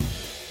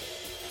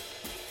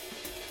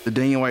The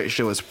Daniel White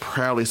Show is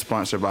proudly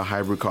sponsored by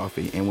High Brew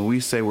Coffee. And when we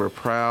say we're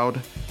proud,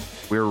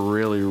 we're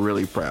really,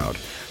 really proud.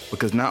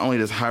 Because not only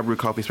does High Brew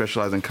Coffee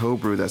specialize in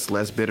cold brew that's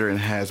less bitter and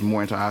has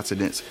more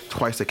antioxidants,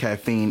 twice the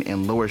caffeine,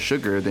 and lower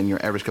sugar than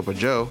your average cup of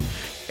joe,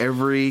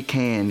 every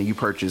can you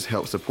purchase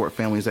helps support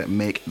families that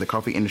make the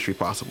coffee industry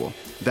possible.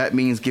 That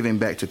means giving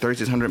back to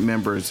 3,600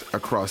 members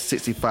across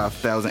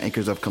 65,000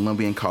 acres of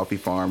Colombian coffee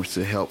farms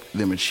to help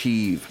them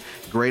achieve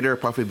greater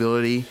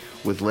profitability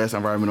with less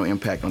environmental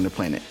impact on the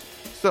planet.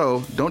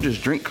 So don't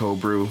just drink cold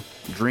brew,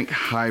 drink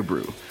High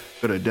Brew.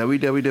 Go to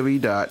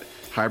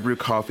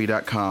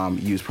www.highbrewcoffee.com.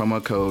 Use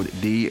promo code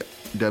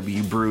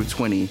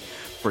DWBrew20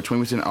 for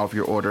 20% off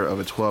your order of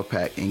a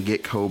 12-pack and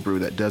get cold brew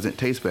that doesn't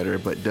taste better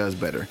but does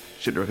better.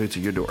 Shipped directly to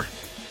your door.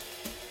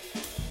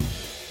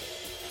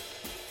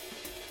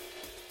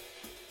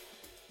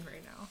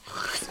 Right now.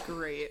 It's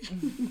great.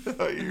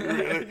 Are you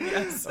really?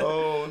 Yes.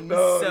 Oh,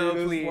 no.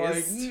 So pleased.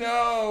 Like,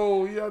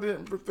 no, y'all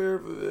didn't prepare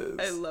for this.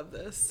 I love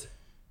this.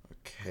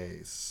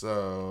 Okay,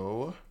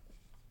 so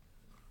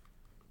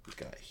we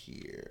got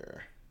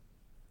here.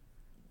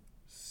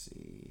 Let's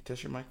see.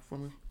 Test your mic for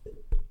me.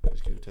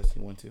 Just give it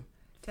testing 1 2.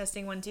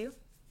 Testing 1 2.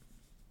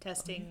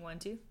 Testing 1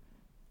 2.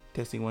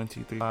 Testing 1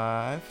 2 3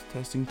 5.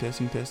 Testing. Yeah,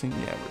 we're good.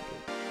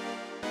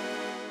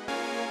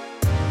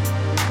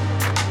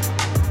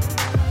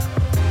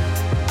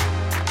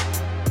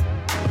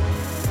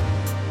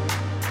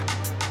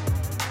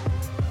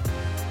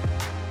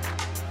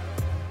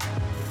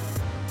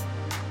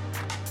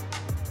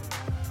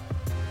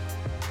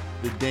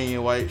 The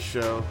Daniel White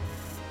Show,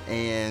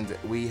 and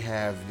we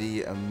have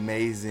the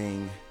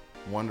amazing,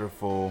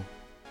 wonderful,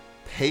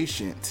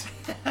 patient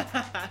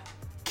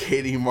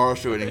Katie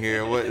Marshall in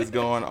here. What is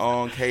going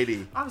on,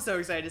 Katie? I'm so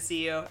excited to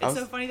see you. It's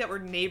so funny that we're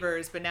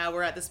neighbors, but now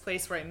we're at this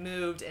place where I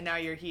moved, and now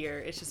you're here.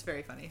 It's just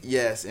very funny.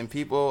 Yes, and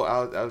people,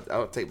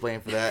 I'll take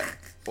blame for that.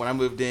 When I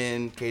moved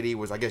in, Katie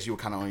was, I guess you were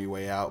kind of on your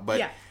way out, but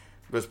yeah.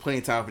 There was plenty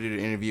of time for you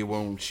to interview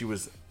when she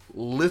was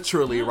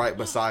literally right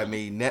beside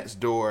me, next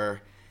door.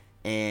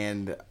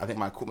 And I think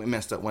my equipment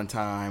messed up one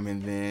time,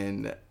 and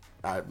then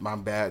my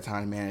bad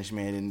time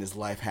management, and this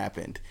life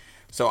happened.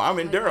 So I'm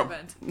in Durham.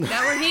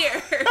 Now we're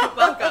here.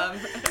 Welcome.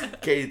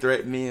 Katie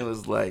threatened me and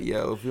was like,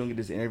 yo, if you don't get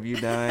this interview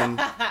done,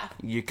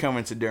 you're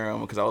coming to Durham,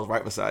 because I was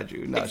right beside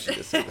you. No, she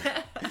just said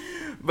that.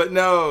 But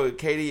no,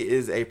 Katie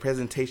is a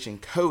presentation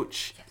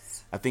coach. Yes.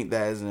 I think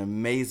that is an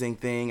amazing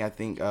thing. I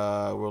think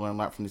we'll learn a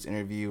lot from this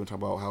interview and talk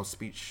about how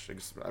speech,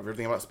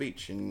 everything about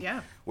speech and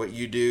what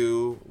you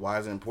do, why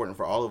is it important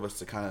for all of us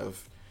to kind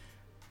of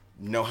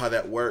know how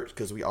that works,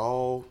 because we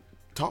all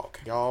talk.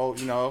 Y'all,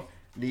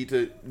 need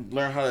to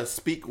learn how to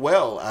speak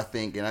well, I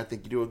think, and I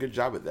think you do a good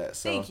job at that.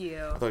 So thank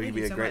you. I thought you'd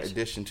be a great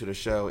addition to the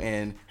show,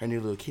 and her new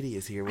little kitty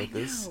is here with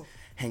us,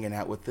 hanging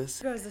out with us.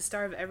 Zuko is the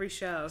star of every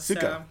show.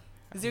 Zuko.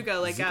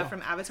 Zuko,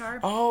 from Avatar.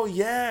 Oh,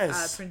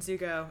 yes. Prince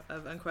Zuko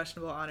of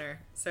Unquestionable Honor.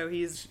 So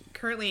he's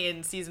currently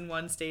in season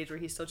 1 stage where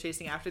he's still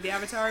chasing after the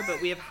Avatar,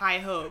 but we have high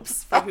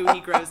hopes for who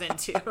he grows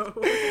into.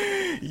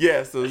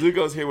 Yeah, so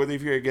Zuko's here with me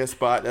for a guest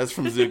spot. That's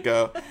from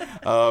Zuko.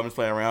 Just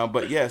playing around.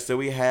 But yeah, so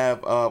we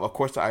have, of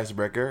course, the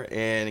icebreaker,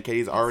 and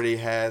Katie's already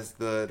has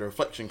the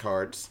reflection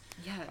cards.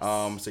 Yes.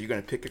 So you're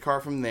going to pick a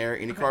card from there,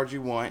 any card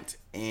you want,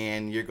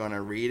 and you're going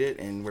to read it,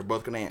 and we're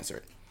both going to answer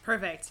it.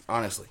 Perfect.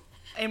 Honestly.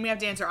 And we have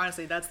to answer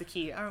honestly. That's the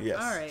key.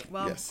 Yes. All right.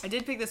 Well, I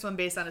did pick this one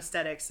based on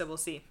aesthetics, so we'll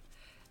see.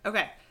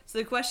 Okay. So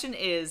the question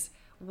is,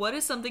 what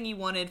is something you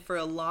wanted for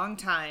a long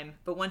time,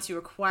 but once you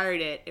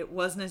acquired it, it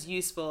wasn't as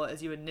useful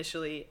as you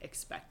initially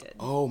expected?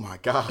 Oh, my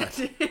God.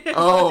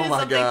 Oh,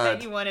 my God. Something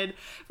that you wanted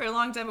for a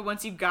long time, but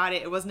once you got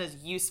it, it wasn't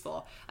as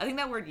useful. I think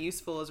that word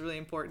useful is really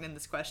important in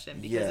this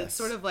question, because it's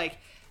sort of like,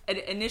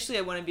 initially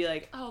I want to be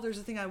like, oh, there's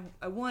a thing I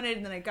wanted,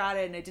 and then I got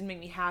it, and it didn't make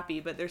me happy,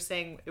 but they're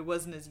saying it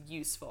wasn't as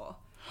useful.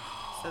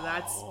 So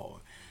that's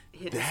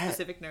hit a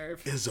specific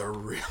nerve. Is a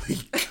really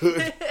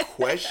good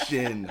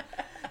question.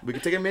 We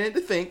can take a minute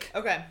to think.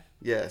 Okay.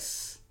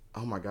 Yes.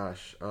 Oh my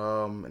gosh.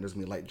 And there's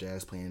gonna be light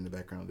jazz playing in the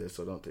background of this,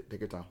 so don't take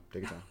your time.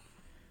 Take your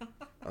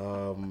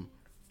time.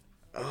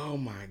 Oh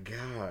my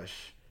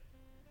gosh.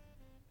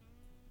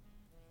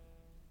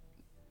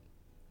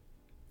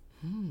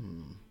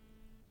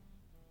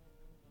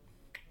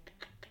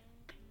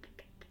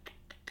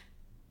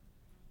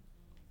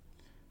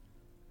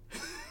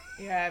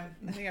 Yeah,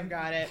 I think I've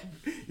got it.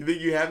 You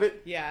think you have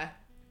it? Yeah.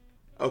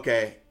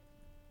 Okay.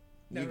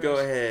 No you rush. go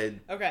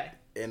ahead. Okay.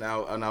 And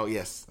I'll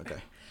yes.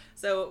 Okay.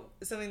 So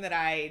something that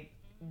I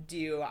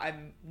do,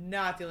 I'm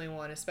not the only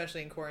one,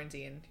 especially in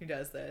quarantine, who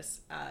does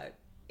this.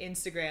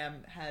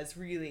 Instagram has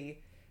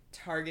really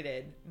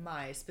targeted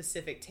my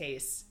specific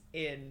tastes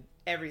in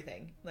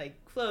everything,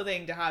 like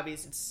clothing to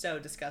hobbies. It's so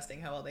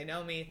disgusting how well they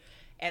know me,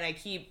 and I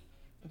keep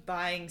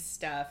buying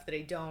stuff that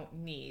I don't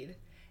need.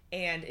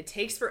 And it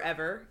takes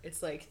forever.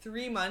 It's like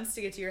 3 months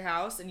to get to your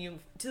house, and you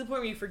to the point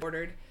where you forget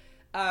ordered.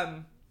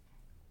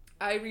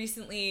 I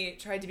recently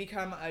tried to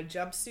become a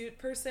jumpsuit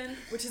person,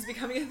 which is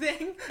becoming a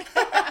thing.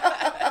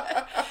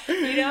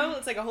 You know,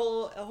 it's like a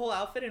whole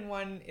outfit in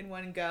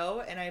one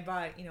go. And I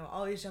bought, you know,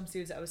 all these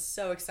jumpsuits. I was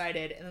so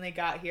excited. And then they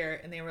got here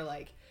and they were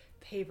like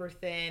paper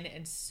thin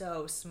and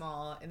so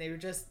small. And they were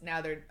just,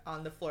 now they're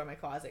on the floor of my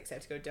closet because I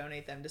have to go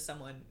donate them to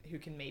someone who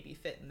can maybe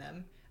fit in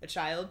them. A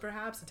child,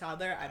 perhaps, a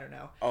toddler. I don't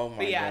know. Oh my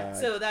But yeah,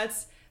 God. so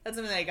that's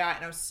something that I got,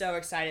 and I was so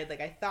excited.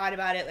 Like, I thought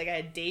about it. Like, I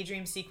had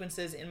daydream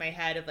sequences in my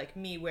head of like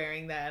me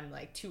wearing them,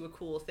 like, to a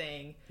cool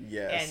thing.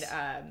 Yes.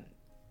 And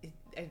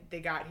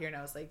they got here, and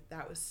I was like,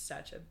 that was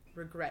such a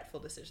regretful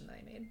decision that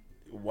I made.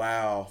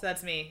 Wow. So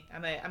that's me.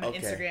 I'm an Okay.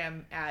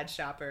 Instagram ad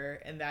shopper,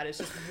 and that is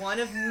just one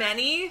of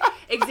many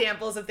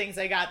examples of things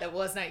I got that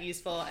was not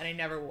useful and I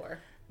never wore.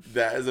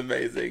 That is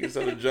amazing.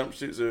 So the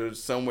jumpsuits are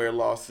somewhere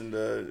lost in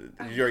the.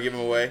 You're giving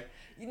them away.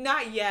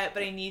 Not yet,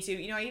 but I need to.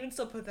 You know, I even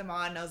still put them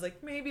on, and I was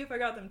like, maybe if I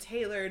got them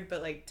tailored,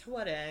 but like, to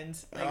what end?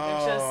 Like,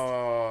 they're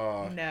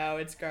just no,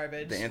 it's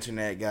garbage. The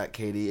internet got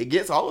Katie. It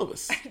gets all of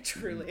us.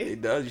 Truly,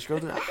 It does. You scroll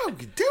through. I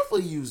could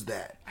definitely use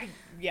that.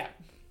 Yeah.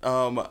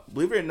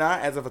 Believe it or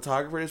not, as a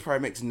photographer, this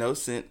probably makes no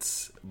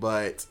sense,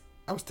 but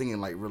I was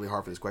thinking like really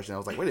hard for this question. I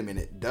was like, wait a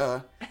minute,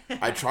 duh.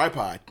 I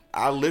tripod.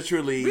 I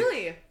literally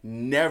Really?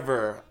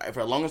 never, for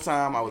the longest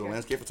time, I was a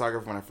landscape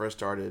photographer when I first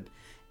started.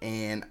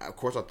 And of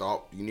course, I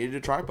thought you needed a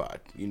tripod.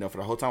 You know, for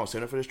the whole time I was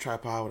setting up for this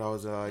tripod when I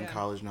was in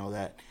college and all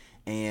that.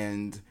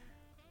 And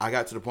I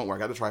got to the point where I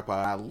got the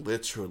tripod. I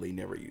literally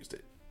never used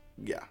it.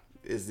 Yeah,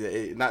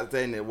 not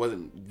saying it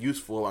wasn't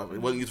useful. It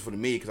wasn't useful to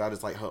me because I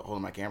just like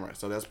holding my camera.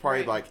 So that's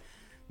probably like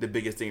the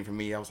biggest thing for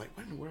me. I was like,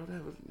 what in the world?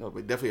 No,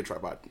 but definitely a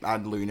tripod. I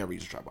literally never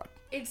used a tripod.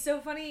 It's so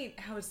funny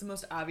how it's the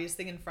most obvious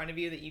thing in front of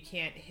you that you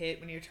can't hit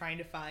when you're trying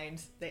to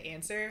find the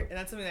answer. And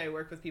that's something that I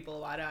work with people a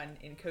lot on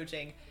in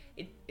coaching.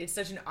 It's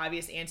such an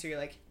obvious answer. You're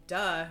like,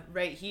 duh,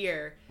 right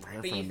here.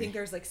 Right but you think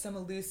there's like some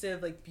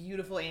elusive, like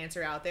beautiful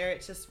answer out there.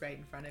 It's just right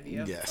in front of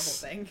you.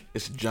 Yes. The whole thing.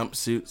 It's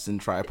jumpsuits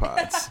and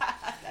tripods.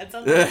 That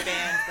sounds like a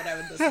band that I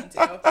would listen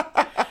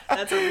to.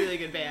 That's a really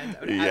good band. I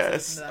would absolutely Yes.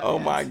 listen to that Oh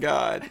band. my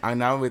God. I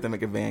now we have to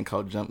make a band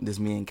called Jump. This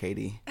me and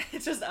Katie.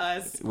 It's just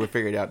us. We'll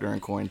figure it out during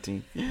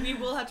quarantine. We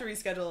will have to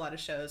reschedule a lot of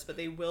shows, but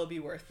they will be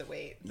worth the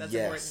wait. That's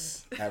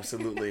Yes, important.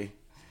 absolutely.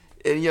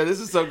 And yeah, this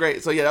is so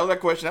great. So yeah, that was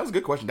that question. That was a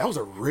good question. That was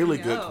a really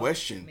good No,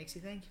 question. It makes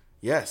you think.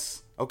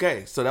 Yes.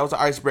 Okay, so that was an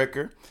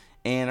icebreaker.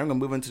 And I'm going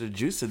to move into the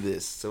juice of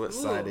this. So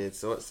excited.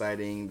 So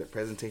exciting. The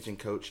presentation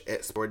coach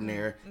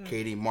extraordinaire,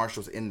 Katie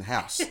Marshall's in the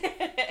house.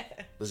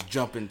 Let's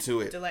jump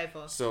into it.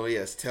 Delightful. So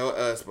yes, tell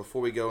us,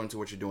 before we go into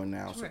what you're doing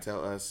now, Sure. so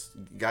tell us,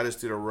 guide us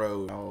through the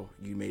road how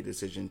you made the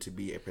decision to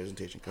be a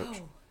presentation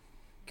coach. Oh,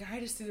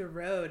 guide us through the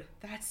road.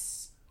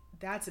 That's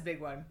a big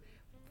one.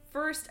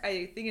 First,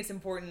 I think it's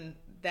important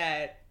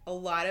that a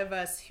lot of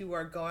us who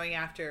are going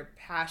after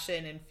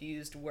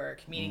passion-infused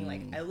work, meaning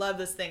like, I love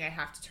this thing, I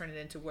have to turn it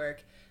into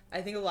work.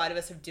 I think a lot of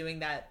us have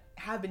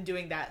been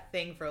doing that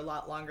thing for a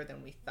lot longer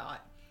than we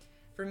thought.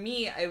 For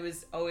me, I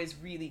was always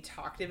really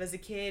talkative as a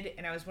kid,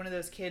 and I was one of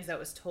those kids that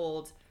was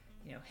told,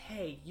 you know,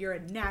 hey, you're a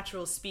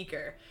natural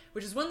speaker,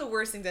 which is one of the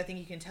worst things I think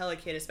you can tell a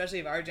kid, especially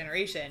of our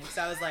generation.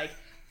 So I was like,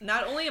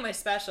 not only am I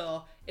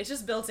special, it's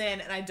just built in,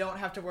 and I don't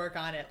have to work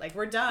on it. Like,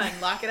 we're done.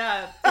 Lock it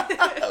up.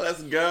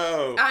 Let's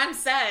go. I'm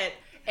set.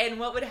 And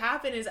what would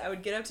happen is I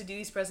would get up to do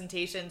these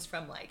presentations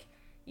from like,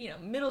 you know,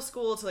 middle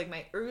school to like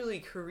my early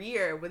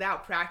career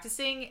without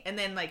practicing. And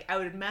then like I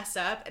would mess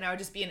up and I would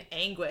just be in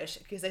anguish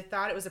because I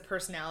thought it was a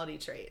personality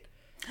trait.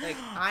 Like,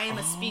 I am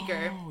a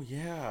speaker. Oh,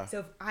 yeah.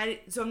 So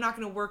I'm not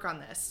going to work on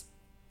this.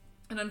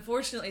 And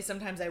unfortunately,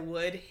 sometimes I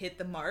would hit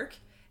the mark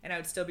and I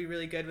would still be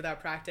really good without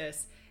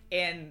practice.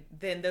 And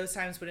then those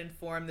times would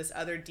inform this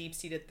other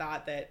deep-seated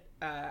thought that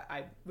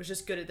I was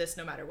just good at this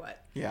no matter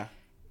what. Yeah.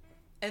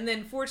 And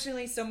then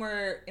fortunately,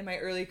 somewhere in my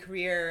early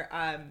career,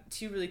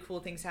 two really cool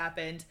things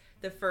happened.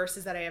 The first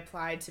is that I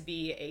applied to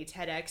be a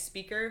TEDx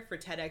speaker for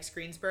TEDx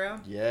Greensboro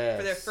Yes.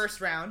 for their first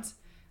round.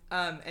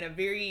 And a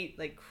very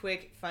like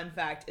quick fun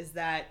fact is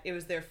that it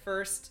was their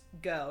first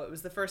go. It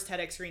was the first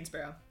TEDx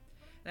Greensboro.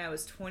 And I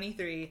was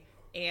 23,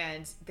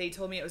 and they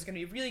told me it was going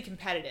to be really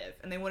competitive.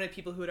 And they wanted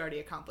people who had already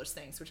accomplished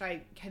things, which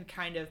I had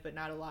kind of, but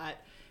not a lot.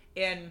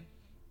 And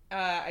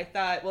I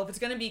thought, well, if it's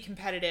going to be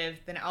competitive,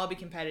 then I'll be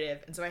competitive.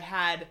 And so I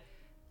had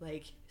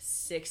like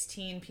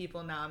 16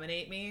 people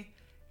nominate me.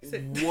 So,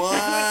 What?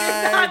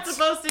 You're not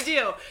supposed to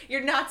do.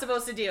 You're not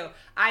supposed to do.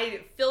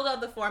 I filled out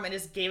the form and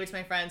just gave it to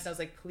my friends. And I was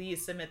like,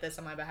 please submit this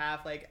on my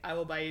behalf. Like, I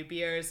will buy you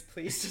beers.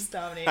 Please just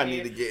nominate me. I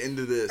need to get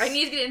into this. I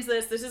need to get into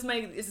this. This is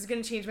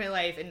going to change my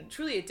life. And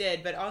truly it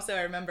did. But also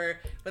I remember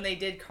when they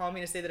did call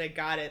me to say that I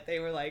got it, they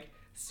were like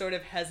sort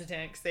of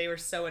hesitant because they were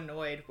so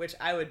annoyed, which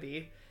I would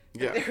be.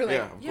 Yeah, They were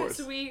like, of course.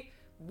 so we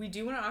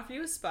do want to offer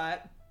you a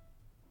spot.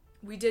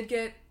 We did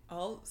get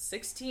all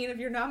 16 of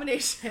your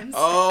nominations.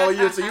 Oh,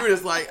 yeah. So you were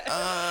just like,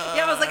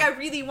 Yeah, I was like, I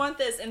really want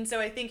this. And so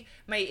I think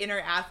my inner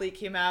athlete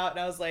came out, and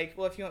I was like,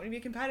 well, if you want me to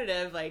be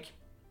competitive, like,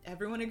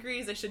 everyone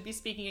agrees I should be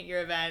speaking at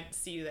your event.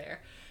 See you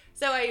there.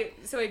 So I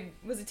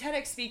was a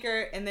TEDx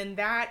speaker, and then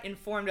that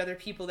informed other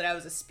people that I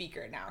was a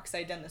speaker now because I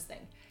had done this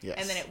thing. Yes.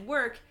 And then at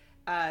work,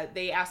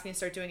 they asked me to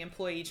start doing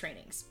employee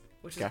trainings.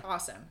 which is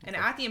awesome. And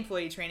at the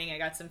employee training, I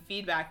got some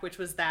feedback, which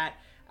was that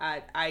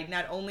I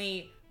not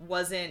only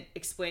wasn't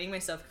explaining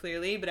myself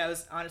clearly, but I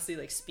was honestly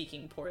like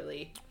speaking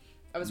poorly.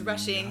 I was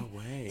rushing. No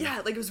way.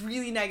 Yeah, like it was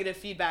really negative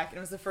feedback. And it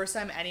was the first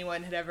time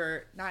anyone had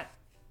ever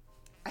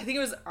I think it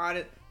was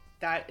on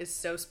that is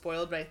so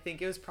spoiled, but I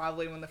think it was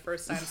probably when the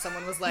first time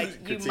someone was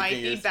like, you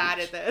might be bad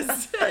at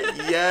this.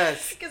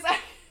 Yes. Because I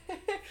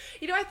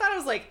thought I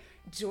was like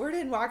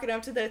Jordan walking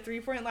up to the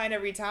 3-point line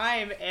every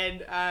time.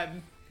 And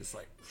It's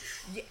like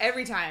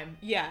every time.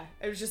 Yeah.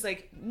 It was just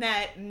like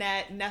net,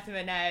 nothing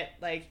but net,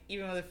 like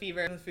even with a fever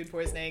and with food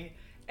poisoning.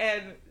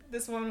 And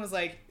this woman was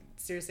like,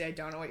 seriously, I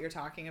don't know what you're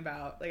talking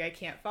about. Like, I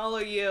can't follow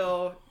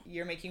you.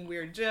 You're making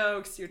weird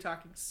jokes. You're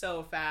talking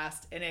so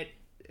fast. And it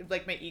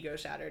like, my ego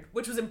shattered,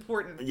 which was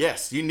important.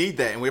 Yes, you need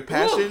that. And with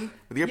passion,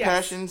 with your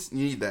passions,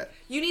 you need that.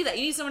 You need that.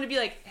 You need someone to be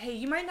like, hey,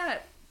 you might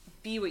not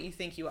be what you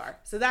think you are.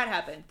 So that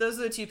happened. Those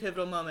are the two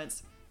pivotal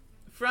moments.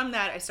 From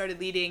that, I started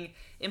leading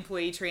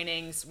employee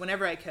trainings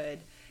whenever I could.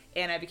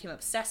 And I became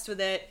obsessed with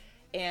it.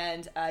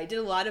 And I did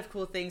a lot of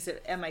cool things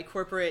at my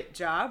corporate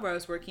job where I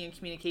was working in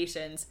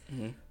communications.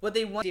 Mm-hmm. What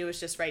they wanted to do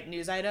was just write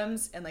news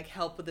items and like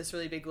help with this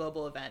really big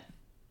global event.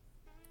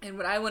 And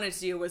what I wanted to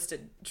do was to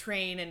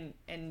train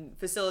and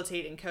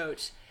facilitate and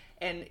coach.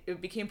 And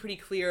it became pretty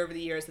clear over the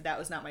years that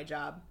was not my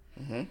job.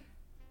 Mm-hmm.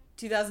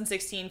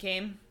 2016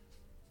 came,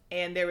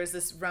 and there was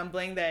this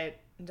rumbling that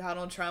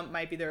Donald Trump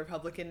might be the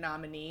Republican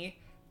nominee.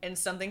 And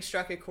something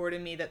struck a chord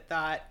in me that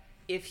thought,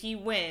 if he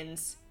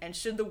wins, and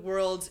should the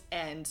world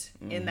end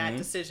in that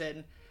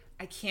decision,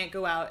 I can't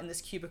go out in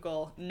this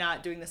cubicle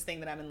not doing this thing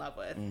that I'm in love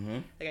with. Mm-hmm.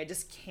 Like, I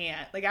just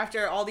can't. Like,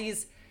 after all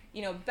these,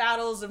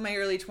 battles of my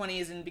early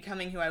 20s and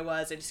becoming who I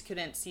was, I just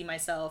couldn't see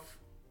myself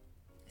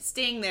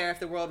staying there if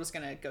the world was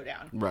going to go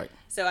down. Right.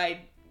 So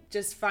I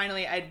just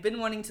finally, I'd been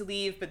wanting to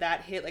leave, but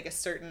that hit like a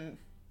certain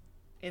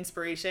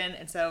inspiration.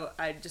 And so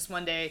I just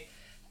one day,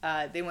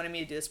 they wanted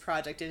me to do this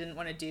project I didn't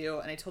want to do,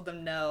 and I told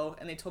them no,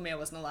 and they told me I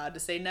wasn't allowed to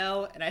say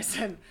no, and I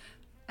said,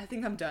 I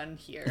think I'm done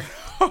here.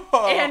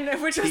 And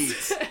which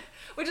is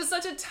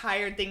such a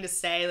tired thing to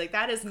say. Like,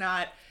 that is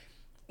not,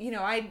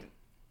 I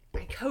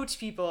coach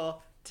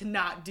people to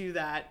not do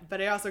that,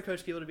 but I also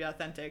coach people to be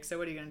authentic. So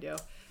what are you gonna do?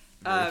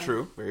 Very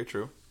true. Very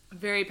true.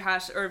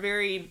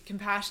 Very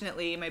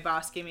compassionately, my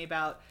boss gave me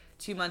about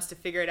 2 months to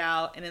figure it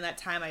out, and in that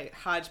time I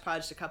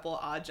hodgepodged a couple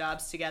odd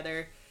jobs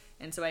together.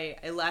 And so I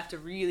left a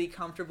really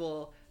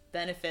comfortable,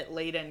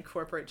 benefit-laden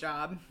corporate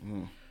job.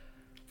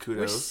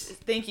 Kudos. Which,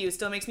 thank you.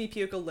 Still makes me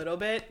puke a little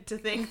bit to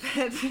think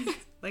that,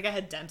 like, I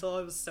had dental.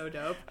 It was so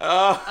dope.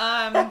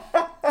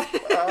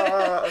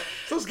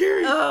 So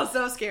scary. Oh,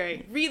 so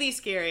scary. Really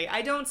scary.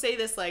 I don't say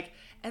this, like,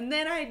 and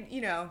then I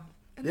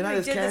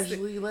just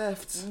casually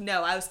left.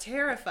 No, I was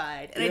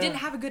terrified. And I didn't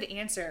have a good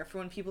answer for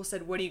when people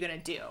said, what are you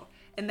going to do?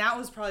 And that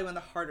was probably one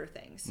of the harder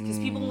things. Because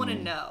people want to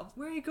know,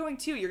 where are you going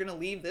to? You're going to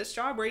leave this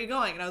job? Where are you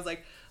going? And I was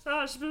like,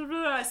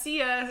 see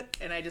ya.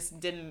 And I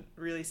just didn't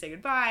really say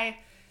goodbye.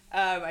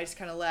 I just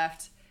kind of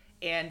left.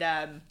 And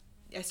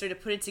I started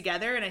to put it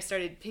together. And I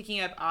started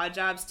picking up odd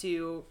jobs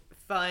to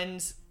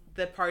fund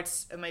the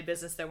parts of my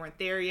business that weren't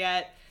there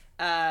yet.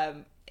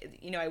 I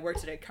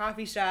worked at a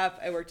coffee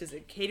shop. I worked as a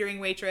catering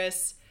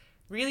waitress.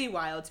 Really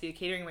wild to be a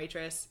catering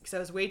waitress, because I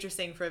was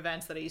waitressing for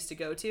events that I used to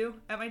go to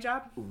at my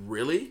job.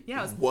 Really?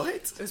 Yeah. What?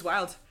 It was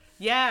wild.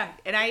 Yeah.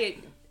 And I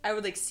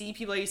would like see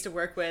people I used to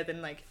work with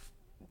and like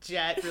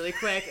jet really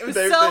quick. It was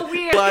so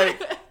weird.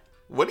 Like,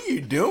 what are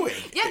you doing?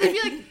 Yeah. They'd be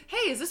like,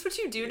 hey, is this what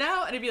you do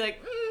now? And I'd be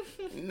like,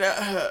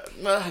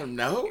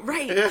 no.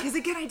 Right. Because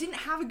again, I didn't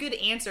have a good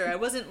answer. I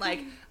wasn't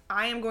like,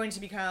 I am going to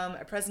become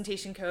a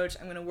presentation coach.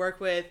 I'm going to work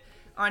with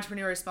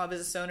entrepreneurs, small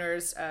business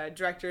owners,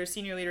 directors,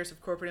 senior leaders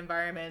of corporate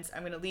environments.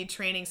 I'm going to lead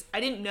trainings. I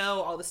didn't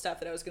know all the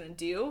stuff that I was going to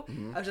do.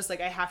 Mm-hmm. I was just like,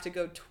 I have to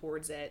go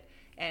towards it.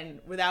 And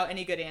without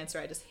any good answer,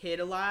 I just hid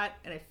a lot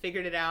and I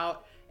figured it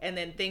out. And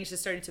then things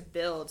just started to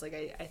build like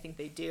I think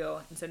they do.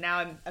 And so now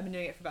I've been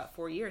doing it for about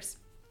 4 years.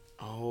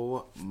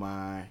 Oh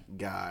my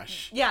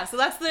gosh. Yeah, so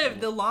that's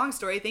the long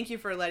story. Thank you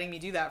for letting me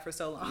do that for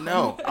so long.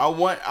 No, I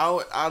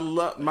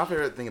love, my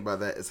favorite thing about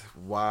that is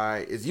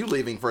you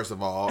leaving, first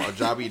of all, a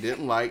job you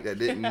didn't like, that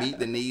didn't meet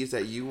the needs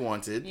that you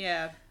wanted.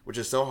 Yeah. Which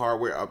is so hard.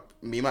 Where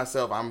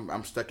myself,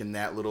 I'm stuck in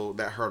that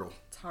hurdle.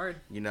 It's hard.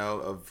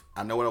 Of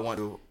I know what I want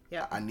to do.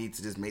 Yeah. I need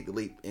to just make the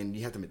leap, and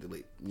you have to make the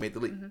leap.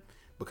 Mm-hmm.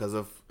 Because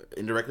of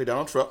indirectly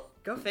Donald Trump.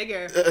 Go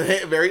figure.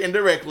 Very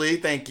indirectly,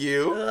 thank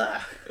you.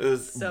 Ugh, it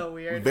was so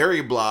weird.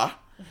 Very blah.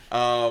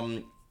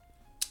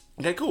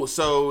 Okay, cool.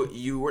 So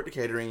you worked at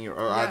catering or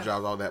odd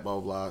jobs, all that, blah,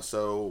 blah, blah.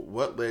 So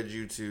what led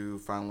you to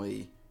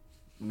finally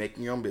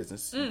making your own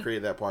business? You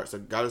created that part. So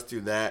got us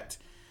through that,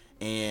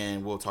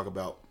 and we'll talk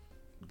about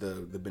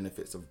the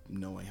benefits of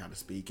knowing how to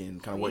speak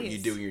and kind of what you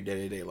do in your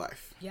day-to-day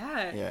life.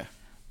 Yeah. Yeah.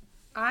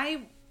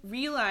 I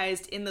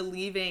realized in the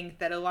leaving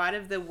that a lot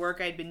of the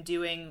work I'd been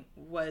doing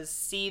was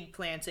seed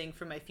planting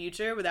for my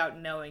future without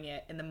knowing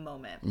it in the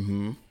moment.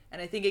 Mm-hmm. And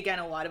I think, again,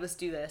 a lot of us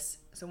do this.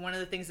 So one of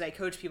the things that I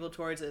coach people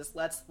towards is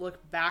let's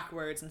look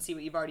backwards and see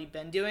what you've already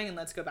been doing, and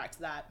let's go back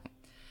to that.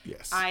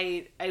 Yes.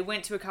 I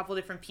went to a couple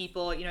different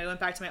people. You know, I went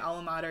back to my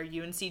alma mater,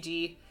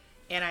 UNCG,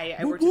 and I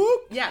Whoop, worked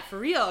whoop. yeah, for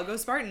real, go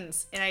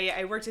Spartans. And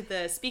I worked at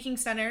the Speaking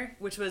Center,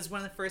 which was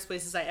one of the first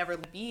places I ever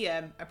be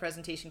a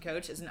presentation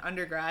coach as an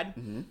undergrad.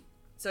 Mm-hmm.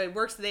 So I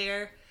worked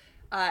there.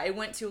 I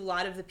went to a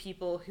lot of the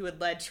people who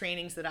had led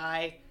trainings that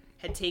I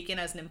had taken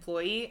as an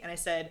employee, and I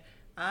said,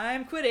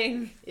 I'm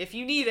quitting. If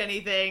you need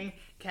anything,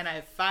 can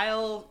I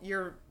file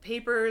your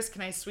papers?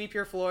 Can I sweep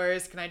your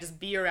floors? Can I just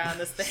be around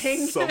this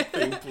thing?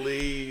 Something,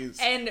 please.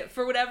 And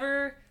for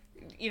whatever,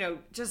 you know,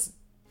 just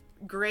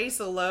grace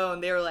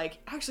alone, they were like,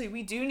 actually,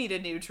 we do need a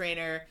new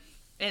trainer.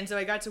 And so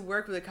I got to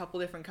work with a couple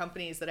different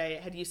companies that I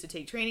had used to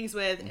take trainings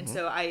with. And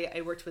so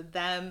I worked with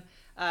them.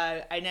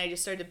 And I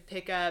just started to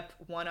pick up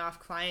one-off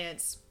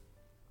clients.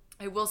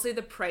 I will say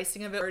the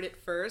pricing of it hurt at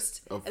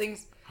first. I think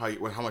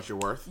How much you're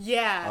worth?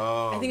 yeah.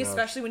 Oh, I think gosh.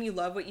 especially when you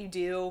love what you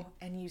do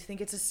and you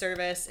think it's a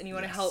service and you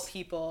want to help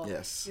people.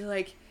 Yes. You're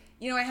like,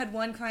 you know, I had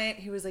one client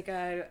who was like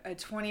a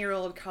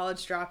 20-year-old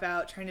college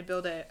dropout trying to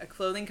build a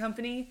clothing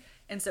company.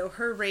 And so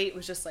her rate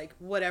was just like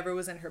whatever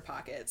was in her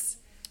pockets.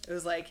 It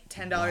was like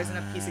 $10 and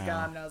a piece of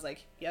gum. And I was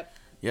like, yep.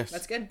 Yes.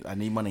 That's good. I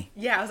need money.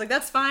 Yeah, I was like,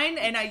 that's fine.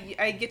 And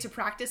I get to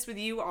practice with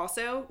you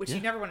also, which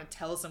you never want to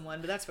tell someone,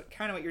 but that's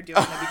kind of what you're doing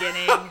in the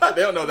beginning.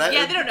 They don't know that.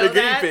 Yeah, they don't know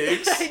They're that. guinea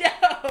pigs. I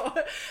know.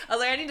 I was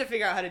like, I need to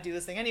figure out how to do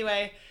this thing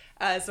anyway.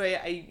 So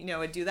I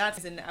would do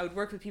that. And I would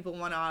work with people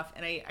one-off.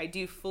 And I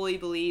do fully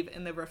believe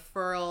in the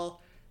referral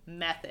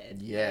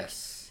method.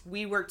 Yes.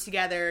 We work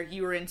together.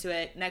 You were into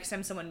it. Next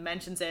time someone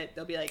mentions it,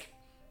 they'll be like,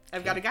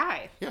 I've got a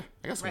guy. Yeah,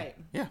 I guess so. Right.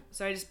 Yeah.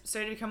 So I just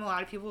started to become a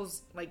lot of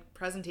people's like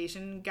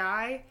presentation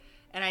guy.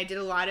 And I did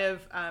a lot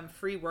of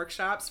free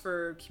workshops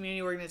for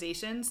community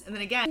organizations. And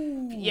then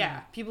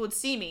again, people would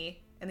see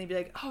me and they'd be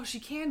like, oh, she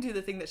can do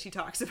the thing that she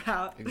talks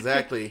about.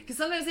 Exactly. Because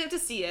sometimes they have to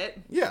see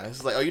it. Yeah,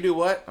 it's like, oh, you do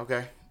what?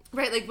 Okay.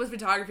 Right, like with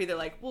photography, they're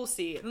like, we'll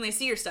see. And then they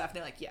see your stuff and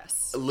they're like,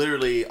 yes.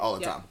 Literally all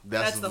the Yeah, time.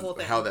 that's the whole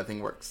thing. How that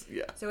thing works.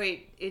 Yeah. So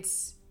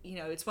it's,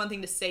 it's one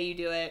thing to say you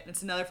do it.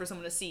 It's another for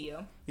someone to see you.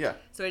 Yeah.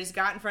 So I just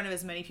got in front of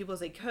as many people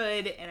as I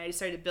could. And I just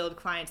started to build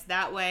clients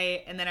that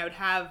way. And then I would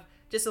have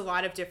just a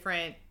lot of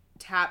different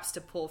taps to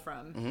pull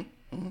from.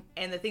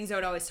 And the things I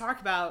would always talk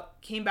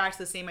about came back to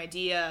the same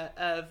idea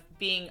of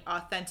being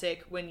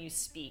authentic when you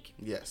speak.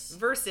 Yes.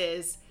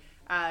 Versus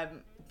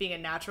being a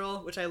natural,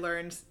 which I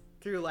learned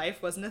through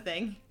life wasn't a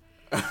thing.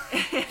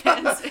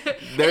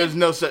 There's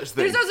no such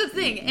thing. There's no such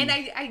thing. And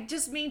I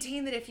just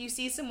maintain that if you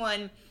see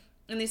someone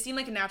and they seem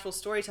like a natural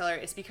storyteller,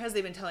 it's because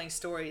they've been telling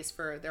stories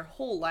for their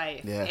whole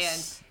life.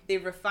 Yes. And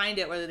they've refined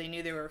it whether they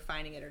knew they were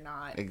refining it or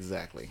not.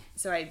 Exactly.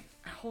 So I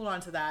hold on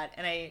to that.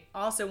 And I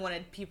also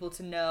wanted people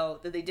to know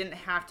that they didn't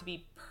have to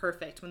be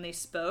perfect when they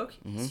spoke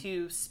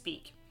to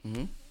speak.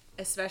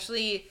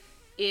 Especially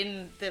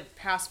in the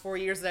past 4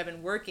 years that I've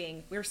been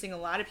working, we're seeing a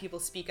lot of people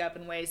speak up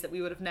in ways that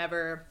we would have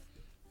never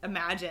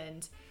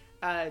imagined.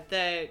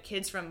 The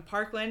kids from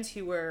Parkland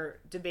who were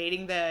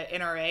debating the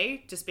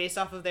NRA just based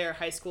off of their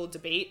high school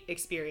debate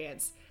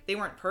experience. They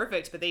weren't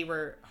perfect, but they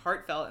were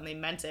heartfelt and they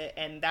meant it.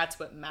 And that's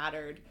what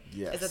mattered,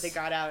 is that they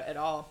got out at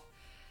all.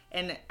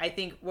 And I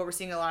think what we're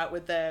seeing a lot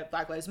with the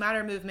Black Lives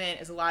Matter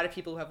movement is a lot of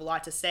people who have a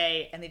lot to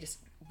say and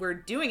we're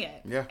doing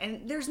it. Yeah.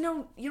 And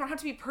you don't have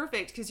to be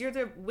perfect because you're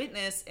the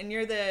witness and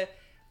you're the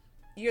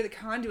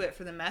conduit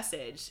for the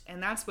message,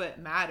 and that's what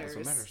matters.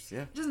 That's what matters,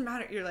 yeah. It doesn't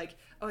matter. You're like,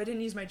 oh, I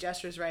didn't use my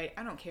gestures right.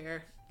 I don't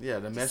care. Yeah,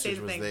 the Just say message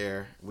the was thing.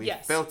 there. We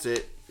Yes. felt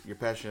it. You're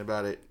passionate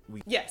about it.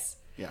 Yes.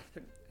 Yeah.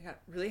 I got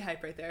really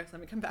hype right there. So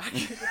let me come back.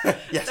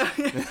 Yes.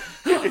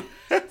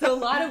 So a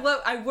lot of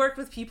what I work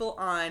with people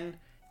on,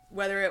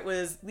 whether it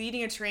was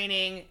leading a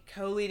training,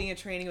 co-leading a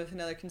training with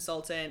another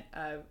consultant,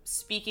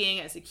 speaking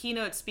as a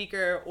keynote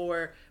speaker,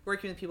 or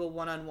working with people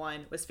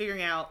one-on-one, was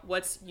figuring out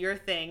what's your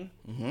thing,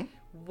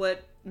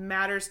 what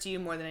matters to you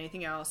more than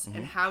anything else,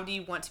 and how do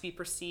you want to be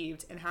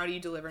perceived, and how do you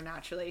deliver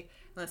naturally.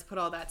 And let's put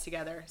all that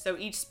together. So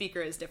each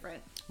speaker is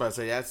different. But I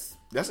say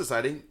that's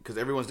exciting because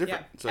everyone's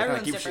different. Yeah, So it kind of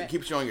everyone's different.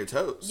 keeps you on your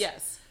toes.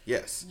 Yes.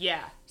 Yes.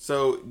 Yeah.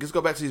 So let's go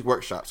back to these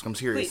workshops. I'm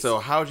curious. Please. So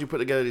how did you put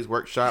together these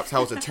workshops?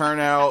 How was the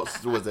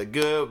turnout? Was it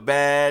good,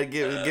 bad?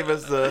 Give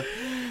us the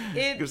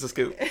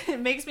scoop. It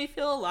makes me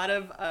feel a lot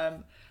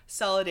of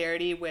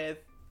solidarity with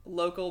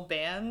local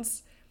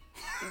bands.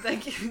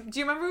 Like, do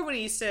you remember when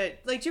we used to,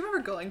 like, do you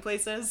remember going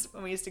places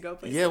when we used to go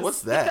places? Yeah,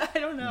 what's that? I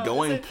don't know.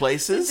 Going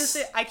places?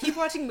 I keep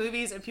watching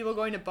movies and people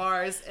going to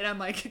bars and I'm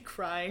like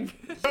crying.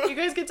 You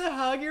guys get to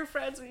hug your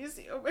friends when you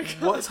see, oh my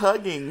god. What's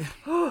hugging?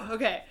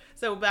 Okay,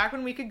 so back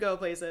when we could go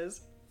places,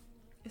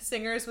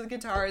 singers with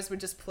guitars would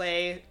just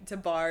play to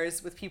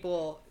bars with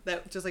people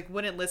that just like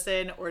wouldn't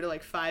listen, or to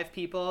like 5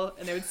 people,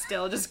 and they would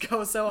still just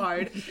go so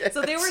hard. Yes.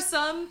 So there were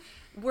some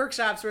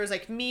workshops where it was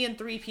like me and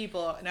 3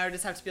 people, and I would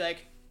just have to be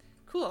like,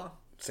 cool.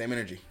 Same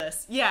energy.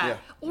 Yeah.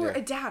 Or Yeah.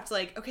 adapt.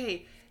 Like,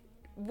 okay,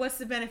 what's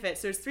the benefit?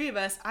 So there's 3 of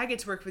us. I get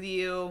to work with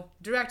you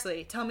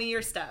directly. Tell me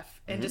your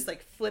stuff. And just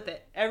like flip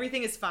it.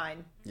 Everything is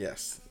fine.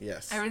 Yes.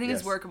 Everything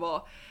yes. is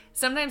workable.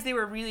 Sometimes they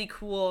were really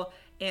cool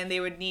and they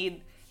would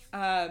need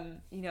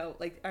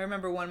like I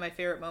remember one of my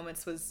favorite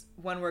moments was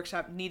one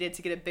workshop needed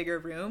to get a bigger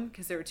room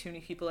because there were too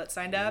many people that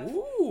signed up.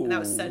 Ooh. And that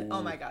was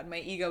oh my God, my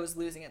ego was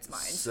losing its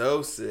mind.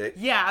 So sick.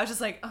 Yeah, I was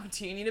just like, oh,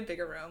 do you need a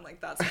bigger room? Like,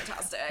 that's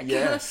fantastic.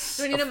 Yes.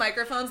 Do I need a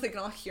microphone so they can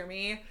all hear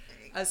me?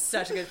 That's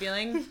such a good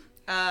feeling.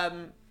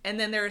 And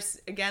then there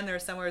were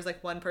somewhere it was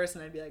like one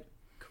person, I'd be like,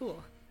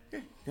 cool. Yeah,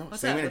 you know,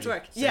 What's same up? energy.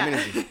 Let's work. Same Yeah.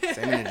 energy.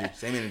 Same energy.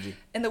 Same energy.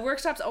 And the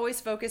workshop's always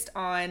focused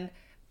on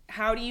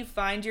how do you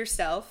find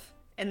yourself,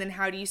 and then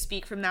how do you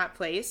speak from that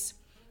place,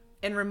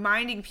 and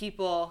reminding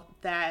people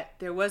that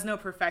there was no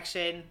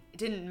perfection. It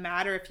didn't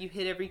matter if you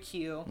hit every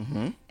cue,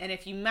 and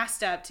if you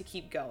messed up, to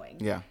keep going.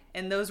 Yeah.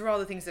 And those were all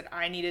the things that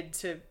I needed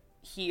to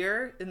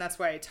hear, and that's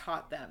why I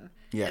taught them.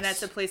 Yes. And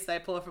that's a place that I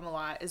pull from a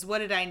lot, is what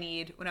did I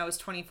need when I was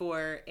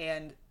 24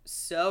 and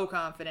so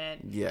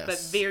confident, Yes. but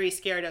very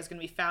scared I was going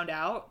to be found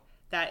out,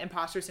 that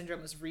imposter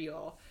syndrome was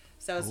real.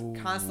 So I was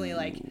constantly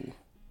like,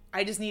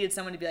 I just needed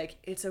someone to be like,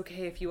 it's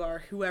okay if you are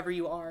whoever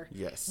you are.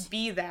 Yes.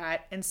 Be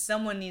that, and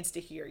someone needs to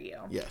hear you.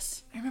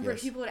 Yes. I remember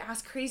Yes. people would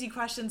ask crazy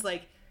questions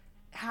like,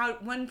 how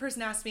one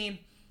person asked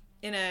me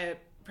in a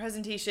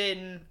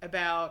presentation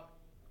about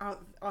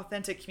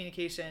authentic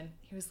communication,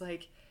 he was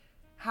like,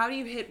 how do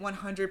you hit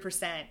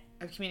 100%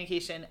 of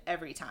communication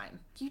every time?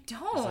 You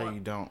don't. So you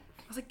don't.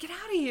 I was like, get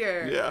out of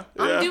here. Yeah,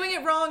 I'm yeah. doing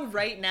it wrong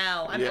right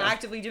now. I'm Yeah.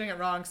 actively doing it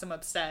wrong, so I'm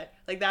upset.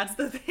 Like, that's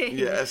the thing.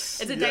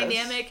 Yes, It's a yes.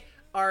 dynamic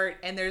art,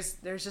 and there's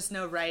just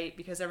no right,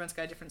 because everyone's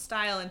got a different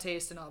style and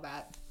taste and all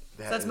that.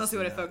 So that's is mostly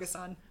what I nuts. focus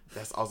on.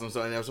 That's awesome.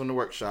 So, and that was on the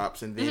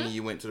workshops, and then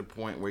you went to the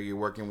point where you're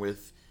working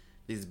with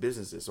these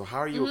businesses. So, how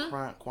are you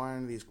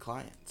acquiring these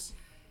clients?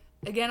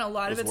 Again, a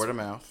lot of It's it's word of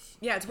mouth.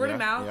 Yeah, it's word of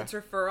mouth, yeah. it's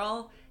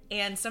referral,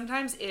 and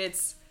sometimes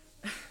it's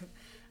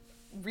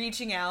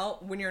reaching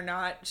out when you're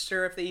not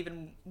sure if they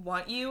even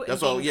want you.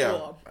 That's and all. being Yeah,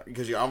 cool.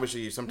 because you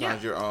obviously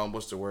sometimes Yeah. you're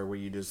what's the word where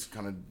you just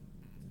kind of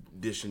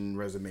dishing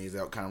resumes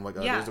out, kind of like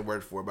Yeah. there's a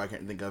word for it, but I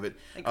can't think of it.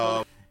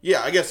 Like,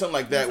 Yeah, I guess something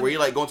like that, where you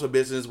like going to a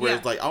business where Yeah.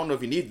 it's like, I don't know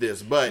if you need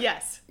this, but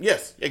Yes.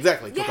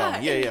 exactly. No Yeah,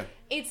 problem. Yeah, and yeah.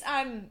 It's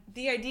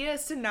the idea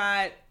is to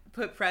not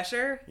put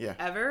pressure Yeah.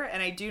 ever,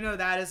 and I do know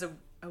that is a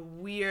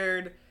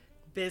weird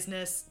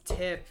business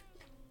tip,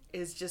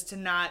 is just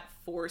to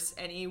force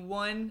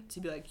anyone to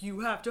be like,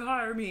 you have to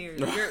hire me, or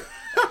you're,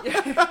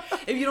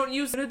 if you don't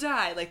use it, you're gonna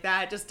die. Like,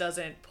 that just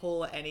doesn't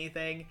pull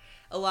anything.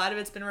 A lot of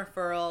it's been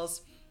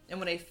referrals, and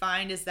what I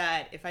find is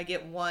that if I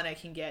get one, I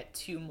can get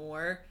two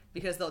more,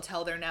 because they'll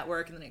tell their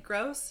network and then it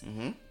grows.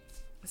 Mm-hmm.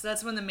 So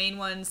that's one of the main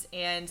ones,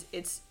 and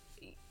it's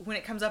when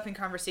it comes up in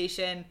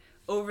conversation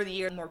over the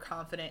year, I'm more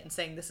confident in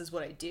saying this is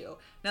what I do.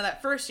 Now,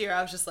 that first year,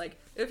 I was just like,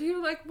 if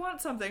you want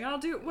something, I'll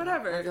do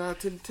whatever. I got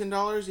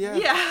 $10. Yeah.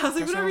 Yeah, I was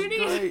like, That whatever you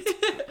sounds need.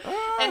 great.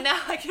 And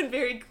now I can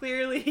very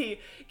clearly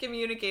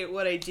communicate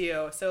what I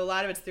do. So a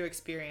lot of it's through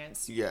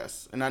experience.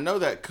 Yes, and I know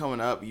that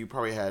coming up, you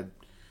probably had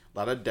a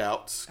lot of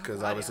doubts because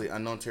God, obviously yeah.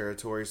 unknown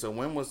territory. So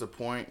when was the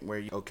point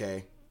where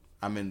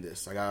I'm in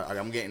this?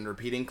 I'm getting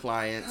repeating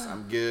clients.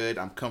 I'm good.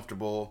 I'm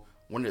comfortable.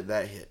 When did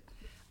that hit?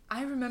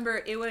 I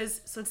remember it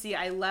was, so let's see,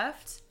 I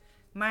left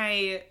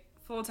my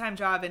full-time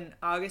job in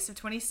August of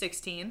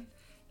 2016,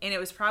 and it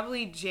was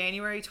probably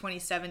January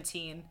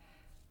 2017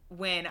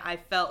 when I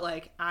felt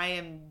like I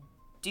am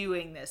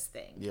doing this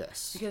thing.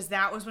 Yes. Because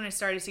that was when I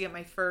started to get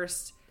my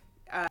first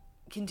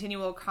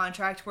continual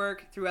contract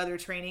work through other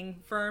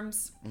training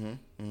firms.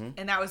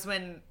 And that was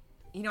when,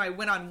 I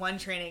went on one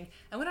training.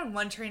 I went on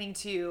one training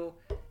too.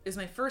 It was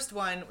my first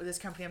one with this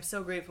company I'm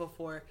so grateful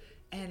for.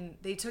 And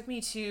they took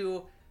me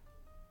to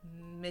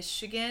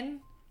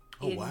Michigan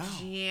in wow.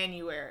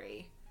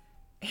 January.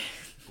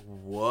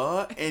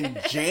 What? In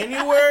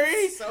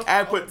January? So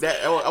I put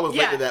that. I was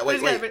late to that. it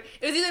Wait.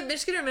 was either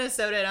Michigan or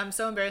Minnesota, and I'm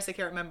so embarrassed I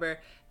can't remember.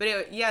 But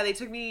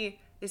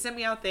they sent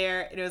me out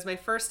there, and it was my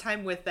first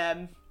time with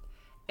them.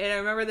 And I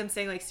remember them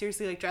saying, like,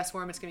 seriously, like, dress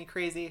warm, it's gonna be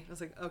crazy. I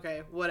was like,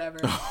 okay, whatever.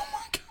 Oh my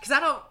god. Because I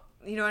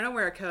don't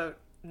wear a coat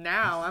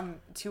now. I'm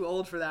too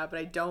old for that, but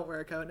I don't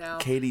wear a coat now.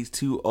 Katie's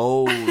too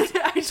old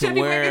to shouldn't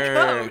be wearing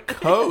wear a a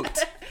coat.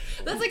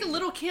 That's like a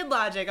little kid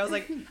logic. I was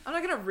like, I'm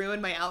not gonna ruin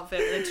my outfit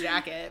with a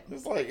jacket.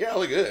 It's like, yeah, I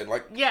look good.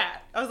 Like, Yeah,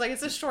 I was like,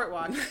 it's a short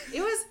walk.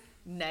 It was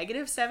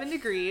 -7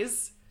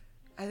 degrees.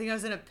 I think I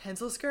was in a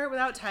pencil skirt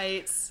without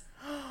tights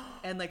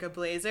and like a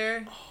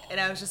blazer, and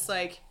I was just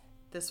like,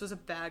 this was a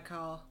bad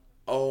call.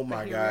 oh my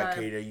here we god, are.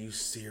 Katie, are you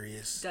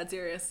serious? Dead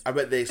serious. I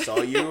bet they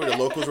saw you. The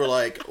locals were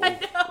like, I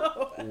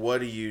know.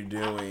 what are you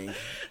doing?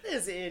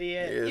 This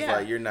idiot. It's yeah.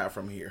 like, you're not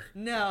from here.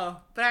 No,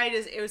 but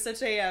it was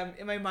such a,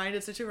 in my mind,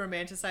 it's such a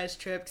romanticized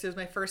trip because it was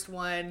my first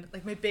one,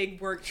 like my big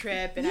work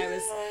trip, and I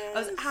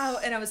was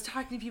out and I was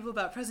talking to people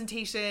about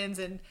presentations,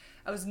 and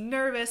I was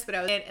nervous, but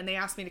I was in, and they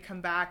asked me to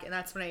come back, and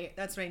that's when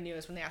I knew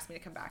is when they asked me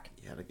to come back.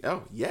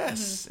 Oh,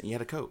 yes. And you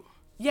had a coat.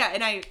 Yeah,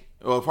 and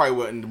Well, it probably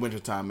wasn't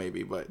wintertime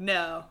maybe, but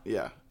no.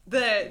 yeah.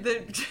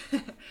 The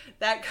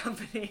that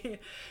company,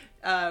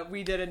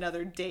 we did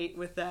another date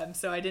with them,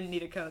 so I didn't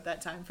need a coat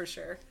that time for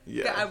sure.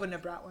 Yeah. I wouldn't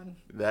have brought one.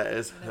 That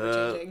is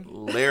Never changing.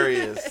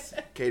 hilarious.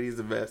 Katie's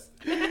the best.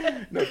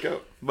 No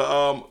coat.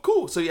 But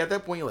cool. So yeah, at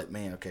that point you're like,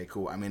 man, okay,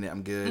 cool. I'm in it.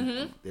 I'm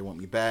good. They want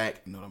me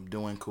back. You know what I'm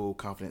doing. Cool.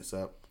 Confidence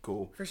up.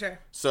 Cool. For sure.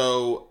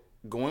 So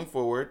going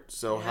forward,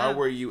 how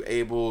were you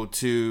able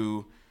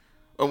to?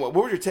 What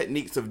were your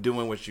techniques of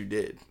doing what you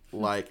did?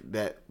 Like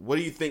that. What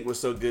do you think was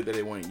so good that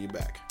they wanted you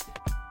back?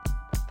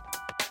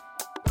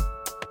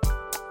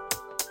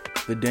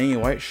 The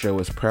Daniel White Show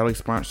is proudly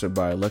sponsored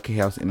by Lucky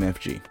House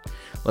MFG.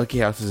 Lucky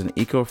House is an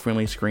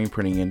eco-friendly screen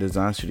printing and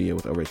design studio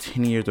with over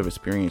 10 years of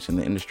experience in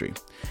the industry.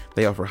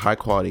 They offer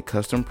high-quality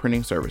custom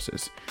printing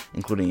services,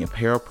 including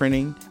apparel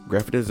printing,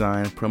 graphic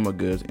design, promo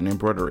goods, and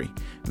embroidery.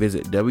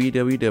 Visit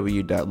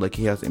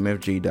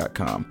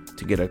www.luckyhousemfg.com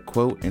to get a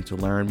quote and to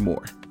learn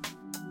more.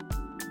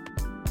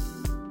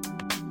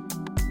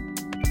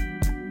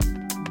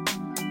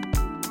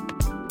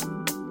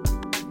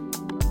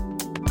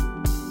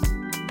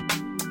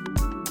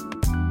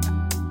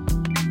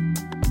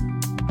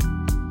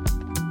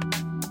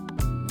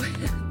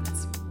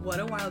 What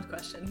a wild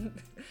question.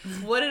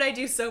 What did I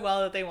do so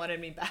well that they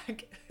wanted me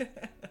back?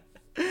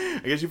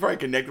 I guess you probably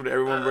connected with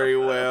everyone very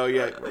well.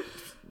 Yeah,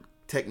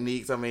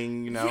 techniques. I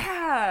mean, you know.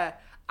 Yeah,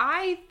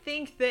 I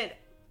think that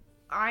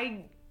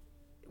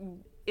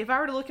if I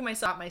were to look at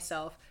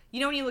myself, you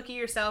know, when you look at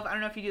yourself, I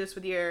don't know if you do this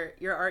with your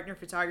art and your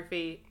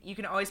photography, you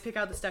can always pick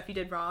out the stuff you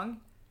did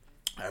wrong.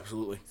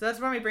 Absolutely. So that's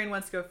where my brain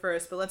wants to go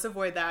first, but let's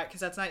avoid that because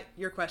that's not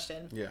your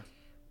question. Yeah.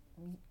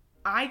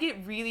 I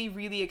get really,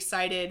 really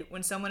excited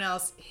when someone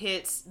else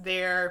hits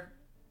their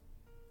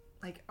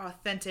like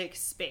authentic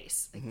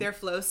space, like their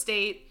flow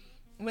state,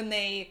 when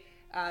they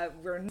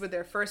were with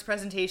their first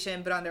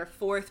presentation, but on their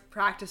fourth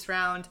practice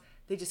round,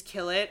 they just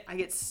kill it. I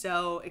get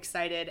so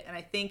excited. And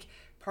I think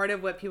part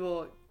of what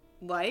people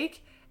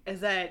like is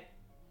that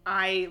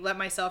I let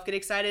myself get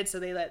excited, so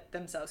they let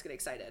themselves get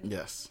excited.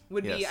 Yes.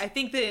 Would be, I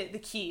think, the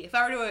key. If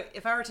I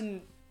were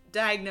to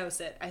diagnose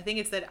it, I think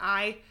it's that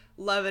I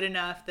love it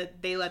enough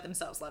that they let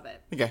themselves love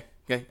it. Okay.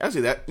 I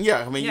see that.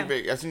 Yeah, I mean, Yeah.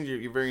 I think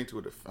you're very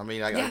intuitive. I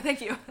mean, Thank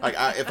you. Like,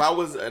 if I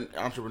was an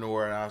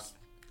entrepreneur and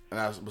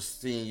I was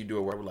seeing you do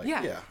a work, like,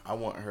 Yeah. I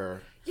want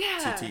her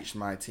to teach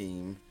my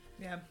team.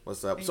 Yeah.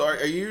 What's up? So,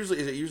 is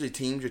it usually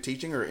teams you're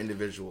teaching or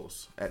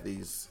individuals at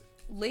these?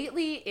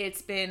 Lately,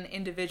 it's been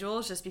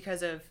individuals just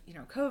because of,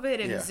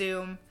 COVID and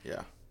Zoom.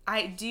 Yeah.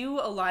 I do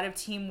a lot of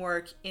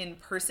teamwork in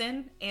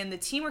person, and the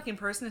teamwork in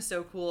person is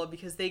so cool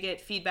because they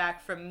get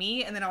feedback from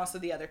me and then also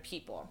the other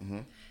people. Mm-hmm.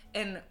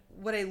 And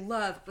what I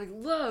love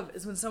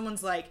is when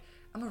someone's like,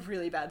 I'm a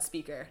really bad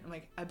speaker. I'm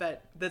like, I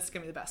bet that's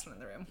gonna be the best one in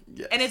the room.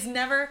 Yes. And it's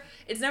never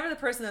the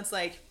person that's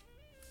like,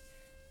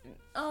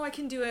 oh, I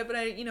can do it, but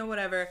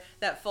whatever.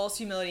 That false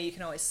humility you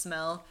can always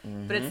smell.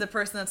 Mm-hmm. But it's the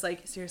person that's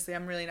like, seriously,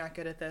 I'm really not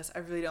good at this. I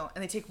really don't.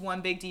 And they take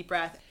one big deep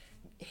breath,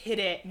 hit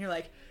it, and you're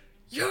like,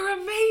 you're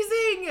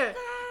amazing!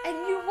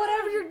 And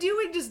whatever you're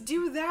doing, just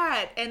do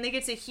that. And they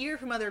get to hear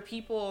from other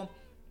people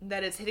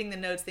that it's hitting the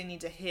notes they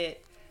need to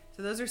hit.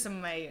 So those are some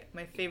of my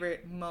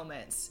favorite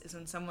moments, is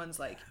when someone's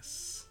like,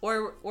 yes.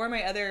 Or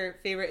my other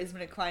favorite is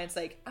when a client's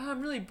like, oh,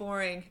 I'm really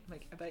boring. I'm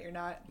like, I bet you're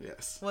not.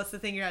 Yes. What's the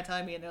thing you're not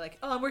telling me? And they're like,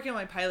 oh, I'm working on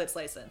my pilot's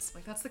license. I'm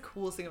like, that's the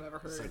coolest thing I've ever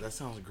heard. So that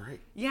sounds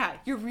great. Yeah,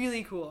 you're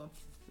really cool.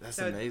 That's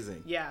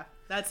amazing. Yeah,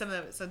 that's some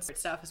of the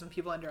stuff is when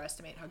people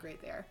underestimate how great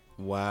they are.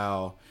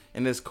 Wow.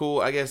 And it's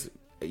cool, I guess,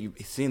 you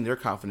seeing their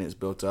confidence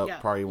built up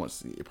probably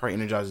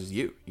energizes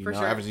you. You know,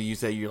 sure. After you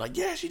say, you're like,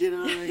 yeah, she did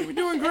it. You're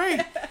doing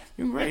great.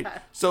 You're great. Yeah.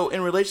 So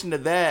in relation to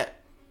that,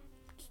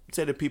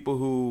 say to people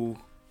who,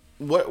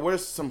 what are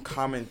some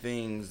common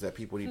things that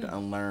people need to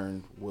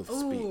unlearn with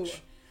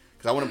speech?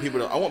 Because I want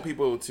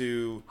people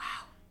to,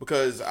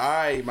 because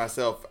I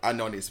myself, I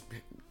know I need to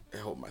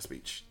hold my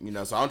speech,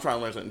 so I'm trying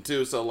to learn something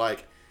too. So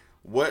like,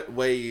 what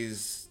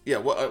ways,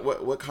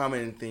 what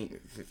common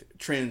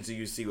trends do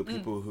you see with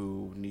people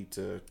who need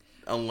to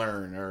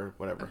unlearn or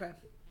whatever? Okay.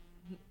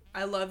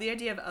 I love the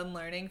idea of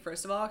unlearning,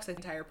 first of all, because it's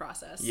the entire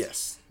process.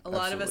 Yes. A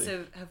lot of us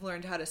have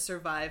learned how to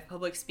survive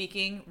public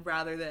speaking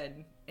rather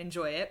than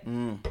enjoy it.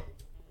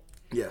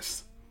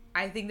 Yes.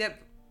 I think that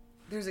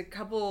there's a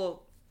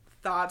couple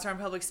thoughts around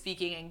public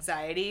speaking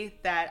anxiety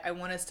that I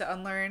want us to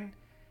unlearn.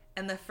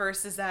 And the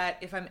first is that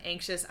if I'm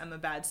anxious, I'm a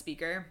bad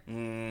speaker.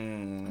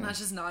 And that's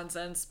just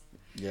nonsense.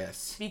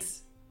 Yes.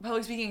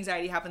 Public speaking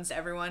anxiety happens to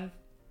everyone.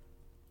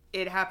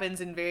 It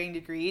happens in varying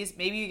degrees.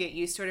 Maybe you get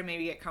used to it or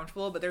maybe you get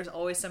comfortable, but there's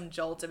always some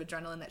jolt of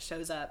adrenaline that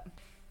shows up.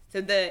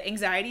 So the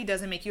anxiety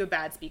doesn't make you a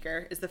bad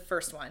speaker is the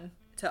first one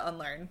to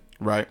unlearn.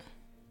 Right.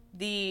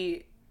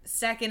 The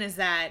second is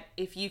that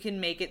if you can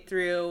make it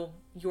through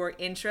your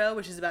intro,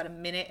 which is about 1.5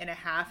 minutes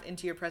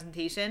into your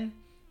presentation,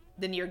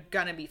 then you're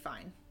gonna be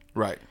fine.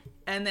 Right.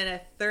 And then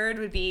a third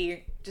would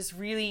be just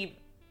really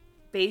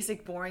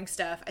basic, boring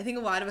stuff. I think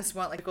a lot of us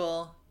want like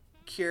a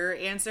cure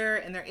answer,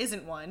 and there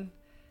isn't one.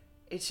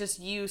 It's just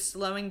you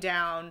slowing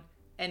down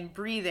and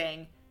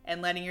breathing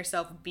and letting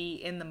yourself be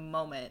in the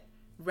moment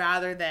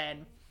rather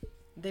than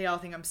they all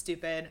think I'm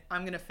stupid.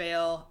 I'm going to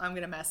fail. I'm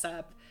going to mess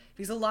up.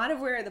 Because a lot of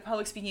where the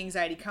public speaking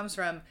anxiety comes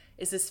from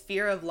is this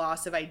fear of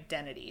loss of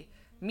identity.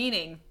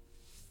 Meaning,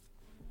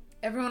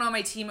 everyone on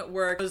my team at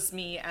work knows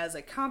me as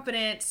a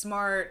competent,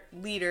 smart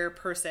leader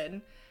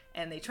person,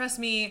 and they trust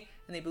me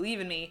and they believe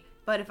in me.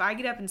 But if I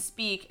get up and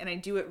speak and I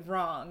do it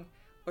wrong,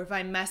 or if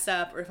I mess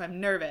up, or if I'm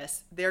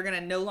nervous, they're going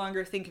to no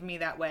longer think of me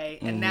that way.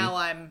 And now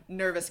I'm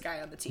nervous guy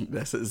on the team.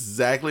 That's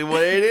exactly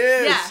what it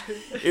is.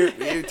 Yeah.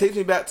 It takes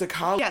me back to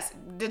college. Yes.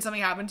 Did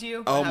something happen to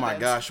you? Oh my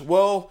gosh.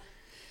 Well,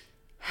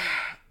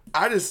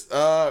 I just,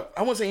 I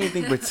won't say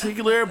anything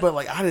particular, but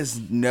like, I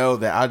just know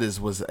that I just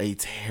was a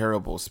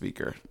terrible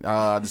speaker.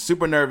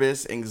 Super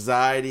nervous,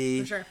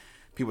 anxiety. For sure.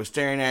 People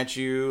staring at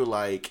you,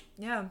 like,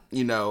 Yeah.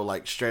 you know,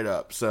 like straight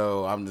up.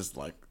 So I'm just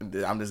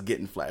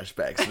getting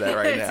flashbacks to that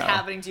right It's now.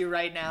 happening to you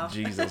right now.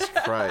 Jesus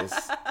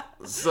Christ.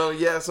 So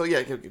yeah,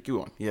 keep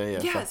going.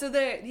 Yeah, so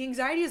the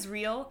anxiety is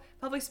real.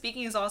 Public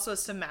speaking is also a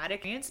somatic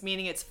experience,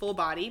 meaning it's full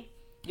body.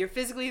 You're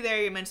physically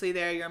there, you're mentally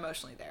there, you're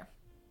emotionally there.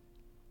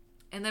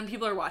 And then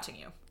people are watching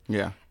you.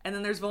 Yeah. And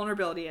then there's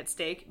vulnerability at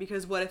stake,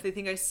 because what if they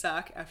think I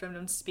suck after I'm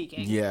done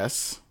speaking?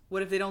 Yes.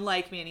 What if they don't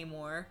like me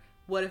anymore?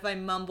 What if I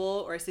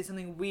mumble or I say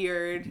something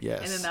weird?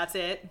 Yes. And then that's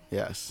it?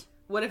 Yes.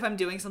 What if I'm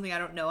doing something I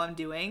don't know I'm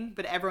doing,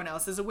 but everyone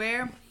else is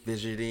aware?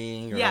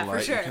 Fidgeting or Yeah, for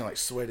like sure. kind of like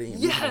sweating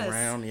and Yes. moving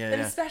around. Yeah.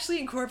 And especially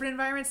in corporate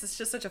environments, it's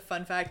just such a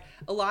fun fact.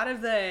 A lot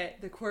of the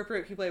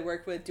corporate people I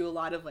work with do a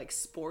lot of like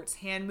sports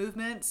hand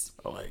movements.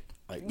 Like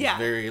Yeah.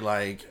 very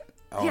like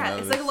I don't know,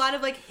 It's like a lot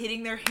of like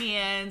hitting their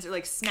hands or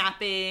like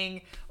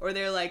snapping, or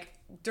they're like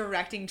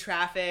directing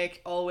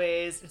traffic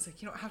always. It's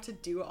like, you don't have to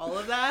do all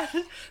of that.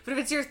 But if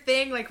it's your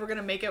thing, like, we're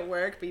gonna make it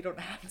work, but you don't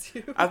have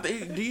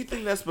to. Do you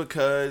think that's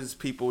because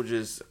people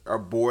just are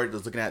bored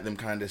just looking at them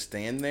kind of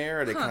stand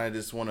there, or they kind of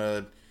just want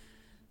to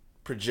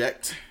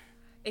project?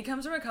 It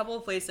comes from a couple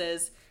of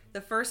places.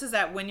 The first is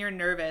that when you're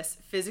nervous,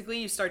 physically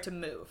you start to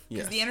move.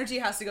 Because Yes. the energy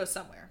has to go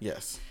somewhere.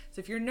 Yes. So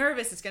if you're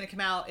nervous, it's going to come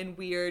out in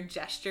weird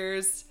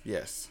gestures.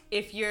 Yes.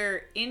 If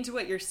you're into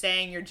what you're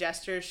saying, your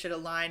gestures should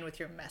align with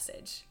your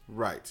message.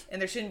 Right.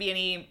 And there shouldn't be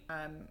any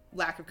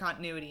lack of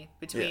continuity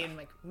between Yeah.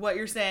 like what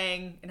you're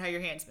saying and how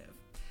your hands move.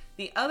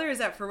 The other is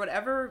that for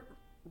whatever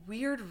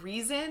weird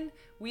reason,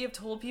 we have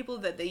told people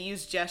that they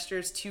use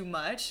gestures too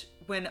much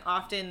when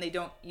often they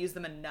don't use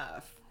them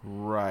enough.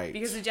 Right.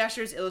 Because the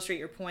gestures illustrate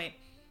your point.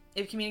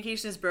 If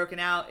communication is broken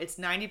out, it's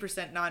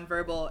 90%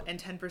 nonverbal and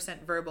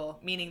 10% verbal,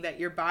 meaning that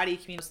your body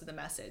communicates to the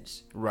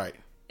message. Right.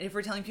 And if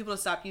we're telling people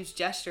to stop use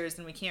gestures,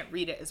 then we can't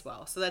read it as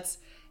well. So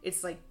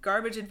it's like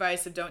garbage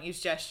advice of don't use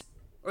gestures,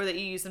 or that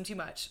you use them too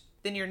much.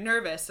 Then you're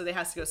nervous, so they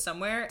have to go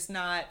somewhere. It's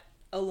not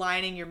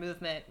aligning your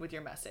movement with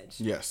your message.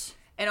 Yes.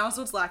 And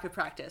also it's lack of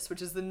practice,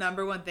 which is the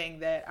number one thing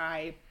that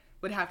I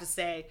would have to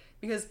say.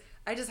 Because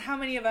how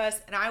many of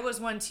us, and I was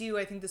one too,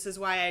 I think this is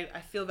why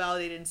I feel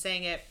validated in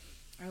saying it,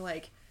 are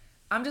like,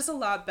 I'm just a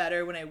lot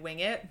better when I wing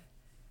it.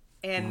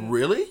 And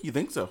Really? You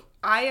think so?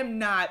 I am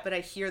not, but I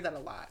hear that a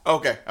lot.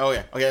 Okay. Oh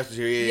yeah. Okay. That's what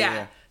you're.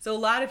 Yeah. So a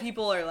lot of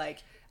people are like,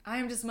 I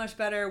am just much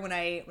better when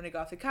I go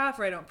off the cuff,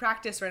 or I don't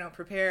practice, or I don't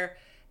prepare.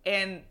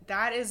 And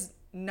that is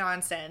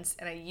nonsense.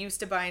 And I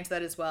used to buy into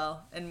that as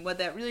well. And what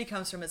that really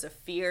comes from is a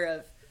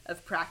fear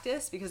of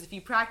practice. Because if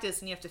you practice,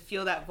 then you have to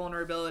feel that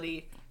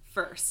vulnerability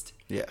first.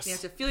 Yes. You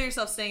have to feel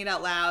yourself saying it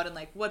out loud and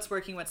like what's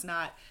working, what's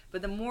not.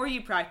 But the more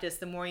you practice,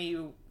 the more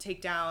you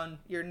take down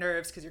your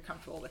nerves because you're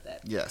comfortable with it.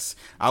 Yes.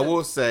 I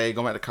will say,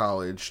 going back to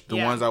college, the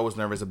Yeah. ones I was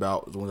nervous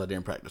about was the ones I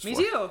didn't practice Me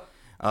for. too.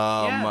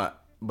 Yeah.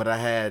 But I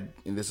had,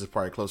 and this is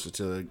probably closer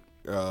to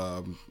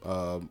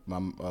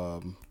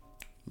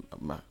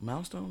my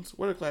milestones.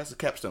 What are the classes?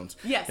 Capstones.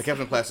 Yes. The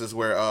capstone classes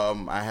where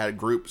I had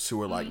groups who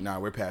were like, "Nah,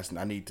 we're passing.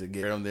 I need to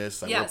get on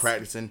this. Like, Yes. we're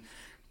practicing.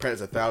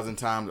 Practice 1,000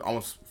 times.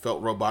 Almost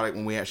felt robotic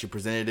when we actually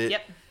presented it.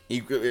 Yep.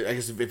 I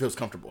guess it feels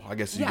comfortable. I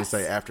guess you could Yes.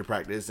 say after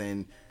practice.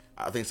 And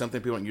I think something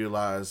people don't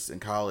utilize in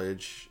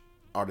college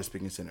are the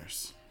speaking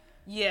centers.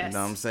 Yes. You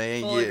know what I'm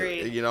saying? Full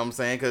agree. You know what I'm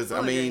saying? Because Full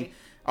I mean, agree.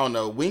 I don't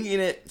know, winging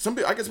it.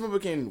 I guess some people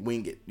can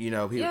wing it. You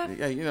know,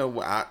 Yeah. you know,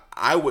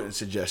 I wouldn't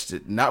suggest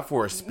it. Not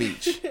for a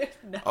speech.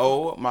 No.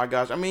 Oh my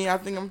gosh! I mean, I'm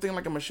thinking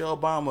like a Michelle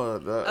Obama,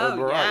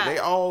 Barack. yeah. They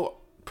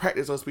all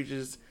practice those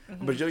speeches a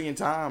bajillion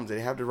times. They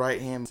have the right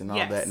hands and all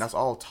Yes. that, and that's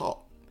all taught.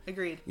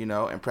 Agreed. You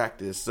know, and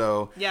practice.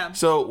 So Yeah.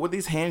 So with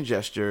these hand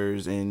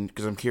gestures, and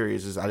because I'm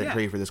curious, I didn't Yeah.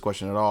 pray for this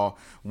question at all.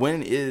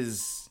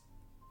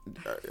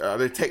 Are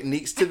there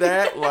techniques to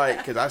that? Like,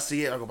 because I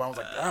see it, I go, I was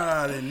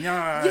like,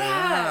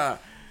 Yeah.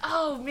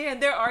 Oh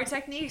man, there are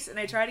techniques, and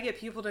I try to get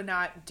people to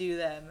not do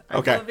them. I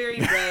Okay. feel very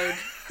rogue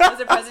as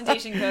a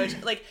presentation coach.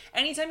 Like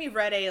anytime you've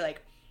read a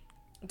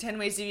 10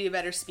 ways to be a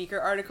better speaker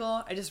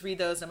article, I just read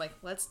those and I'm like,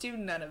 let's do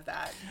none of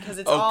that, because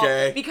it's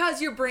Okay.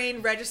 because your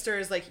brain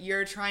registers like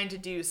you're trying to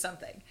do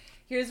something.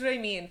 Here's what I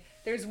mean.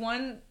 There's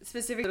one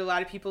specific that a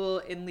lot of people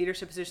in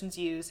leadership positions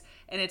use,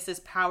 and it's this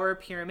power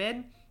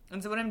pyramid.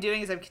 And so what I'm doing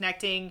is I'm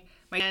connecting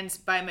my hands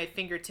by my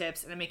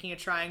fingertips, and I'm making a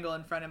triangle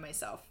in front of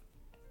myself.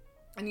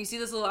 And you see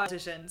this a lot of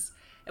positions.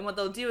 And what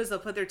they'll do is they'll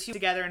put their two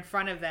together in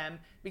front of them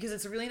because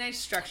it's a really nice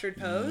structured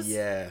pose.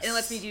 Yes. And it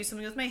lets me do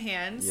something with my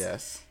hands.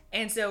 Yes.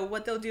 And so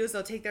what they'll do is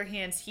they'll take their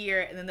hands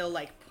here and then they'll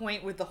like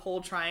point with the whole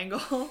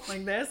triangle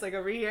like this, like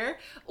over here.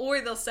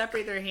 Or they'll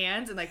separate their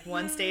hands and like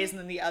one stays and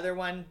then the other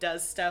one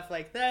does stuff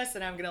like this.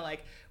 And I'm going to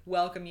like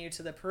welcome you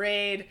to the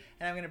parade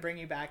and I'm going to bring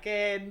you back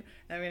in. And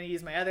I'm going to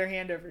use my other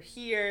hand over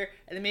here.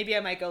 And then maybe I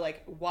might go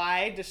like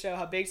wide to show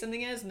how big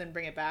something is and then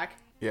bring it back.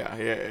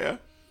 Yeah.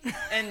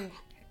 And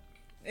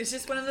it's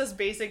just one of those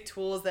basic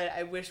tools that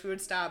I wish we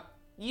would stop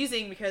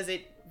using because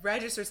it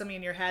registers something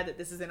in your head that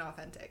this is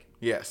inauthentic.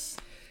 Yes.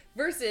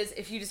 Versus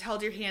if you just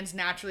held your hands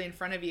naturally in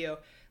front of you,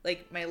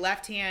 like my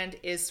left hand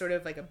is sort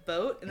of like a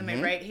boat, and then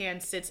my right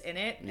hand sits in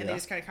it, and they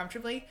just kind of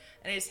comfortably,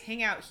 and I just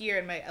hang out here,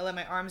 and I let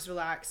my arms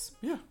relax.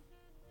 Yeah.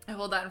 I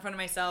hold that in front of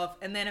myself,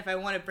 and then if I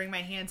want to bring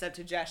my hands up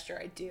to gesture,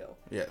 I do.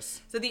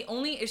 Yes. So the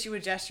only issue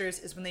with gestures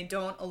is when they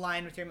don't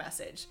align with your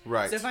message.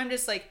 Right. So if I'm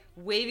just like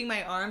waving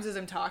my arms as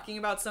I'm talking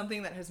about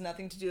something that has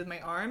nothing to do with my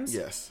arms,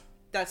 Yes.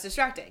 that's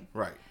distracting.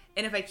 Right.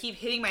 And if I keep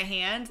hitting my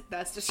hand,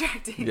 that's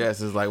distracting.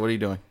 Yes, it's like, what are you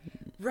doing?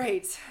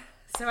 Right.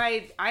 So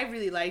I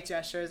really like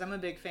gestures. I'm a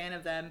big fan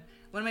of them.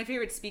 One of my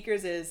favorite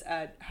speakers is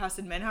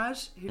Hassan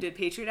Minhaj, who did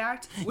Patriot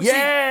Act, which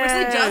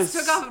they just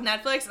took off of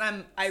Netflix, and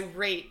I'm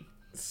irate.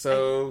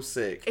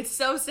 Sick. It's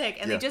so sick,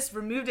 and they just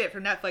removed it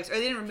from Netflix. Or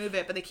they didn't remove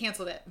it, but they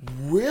canceled it.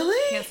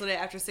 Really? Canceled it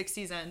after 6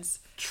 seasons.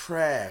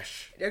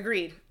 Trash.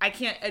 Agreed. I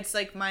can't. It's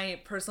like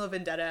my personal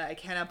vendetta. I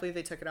cannot believe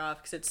they took it off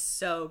because it's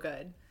so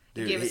good.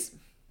 Dude,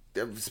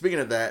 speaking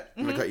of that,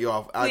 I'm gonna cut you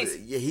off.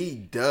 He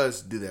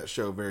does do that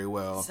show very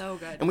well. So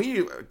good. And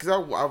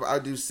because I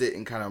do sit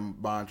and kind of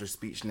monitor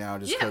speech now,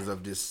 just because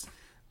of just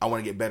I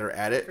want to get better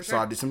at it. For So sure.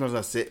 I do sometimes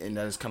I sit and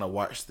I just kind of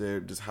watch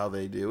just how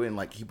they do, and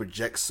like he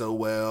projects so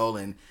well,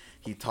 and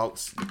he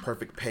talks the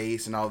perfect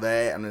pace and all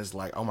that, and it's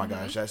like, oh my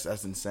gosh,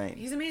 that's insane.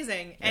 He's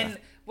amazing. And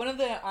one of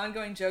the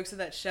ongoing jokes of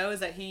that show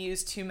is that he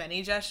used too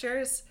many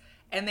gestures,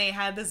 and they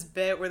had this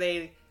bit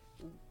where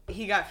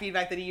he got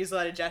feedback that he used a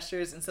lot of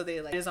gestures, and so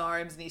they like his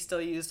arms, and he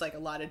still used like a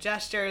lot of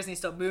gestures, and he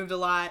still moved a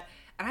lot.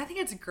 And I think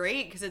it's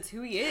great because it's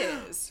who he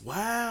is.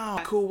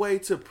 Wow, cool way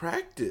to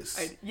practice.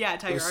 Tie your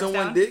If arms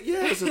someone down. did,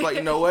 it's just like,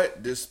 you know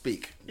what? Just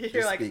speak. You're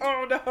Just like, speak.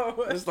 oh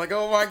no. It's like,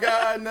 oh my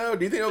God, no.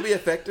 Do you think it'll be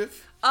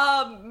effective?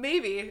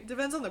 Maybe.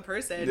 Depends on the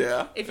person.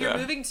 Yeah, If you're yeah.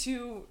 moving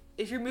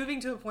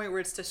to a point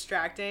where it's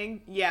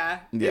distracting,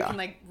 it can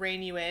like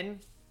rein you in.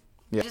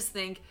 Yeah. I just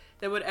think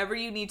that whatever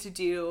you need to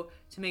do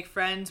to make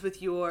friends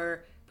with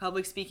your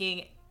public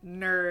speaking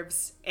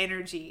nerves,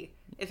 energy,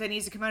 if that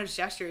needs to come out as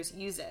gestures,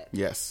 use it.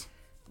 Yes.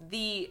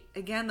 The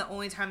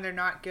only time they're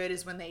not good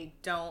is when they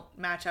don't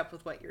match up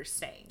with what you're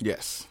saying.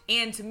 Yes.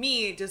 And to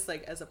me, just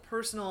like as a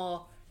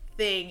personal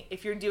thing,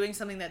 if you're doing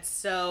something that's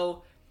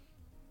so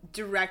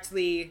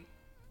directly,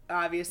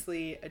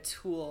 obviously a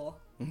tool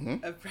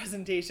of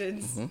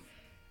presentations,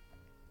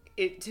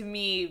 it to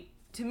me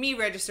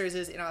registers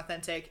as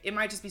inauthentic. It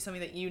might just be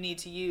something that you need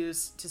to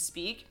use to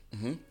speak.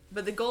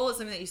 But the goal is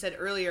something that you said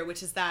earlier,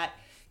 which is that,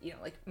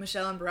 like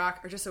Michelle and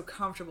Barack are just so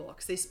comfortable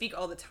because they speak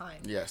all the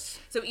time. Yes.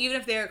 So even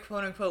if they're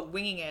quote unquote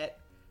winging it,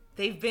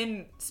 they've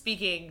been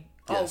speaking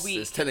all week.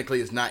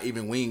 It's not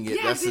even winging it.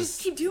 Yeah, That's they just,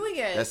 just keep doing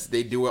it.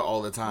 They do it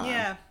all the time.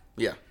 Yeah.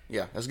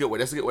 Yeah. That's a good way.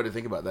 That's a good way to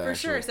think about that. For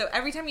actually. sure. So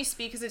every time you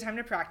speak is a time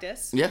to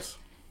practice. Yes.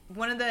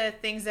 One of the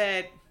things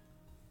that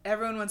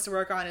everyone wants to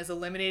work on is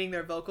eliminating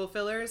their vocal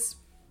fillers,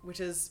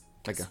 which is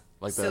like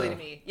silly to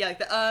me. Yeah, like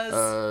the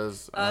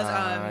ums.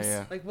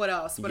 Yeah. Like what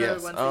else? What yes.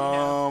 other ones that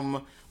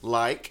you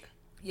know?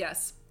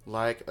 Yes.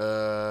 Like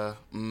the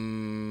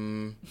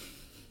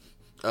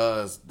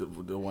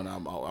one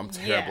I'm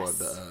terrible at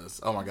the us.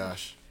 Oh my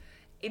gosh.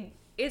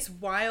 It's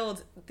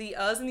wild. The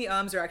us and the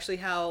ums are actually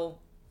how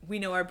we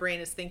know our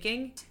brain is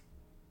thinking.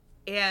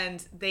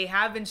 And they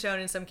have been shown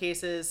in some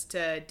cases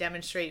to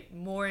demonstrate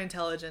more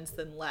intelligence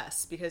than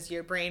less because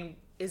your brain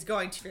is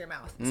going to your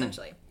mouth,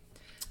 essentially.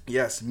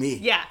 Yes, me.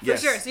 Yeah, for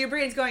sure. So your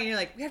brain's going and you're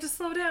like, we have to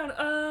slow down.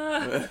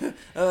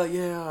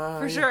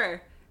 For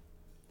sure.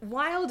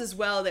 Wild as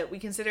well that we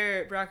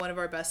consider Barack one of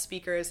our best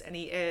speakers, and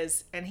he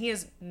is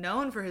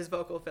known for his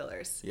vocal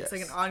fillers. Yes. It's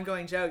like an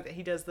ongoing joke that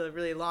he does the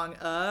really long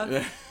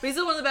but he's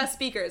still one of the best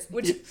speakers,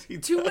 which Yes, he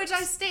to does. which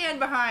I stand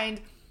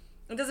behind.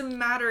 It doesn't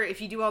matter if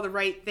you do all the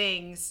right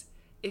things.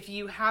 If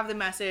you have the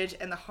message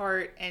and the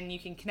heart and you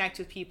can connect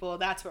with people,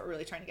 that's what we're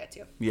really trying to get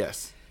to.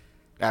 Yes.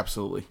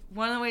 Absolutely.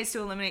 One of the ways to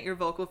eliminate your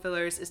vocal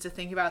fillers is to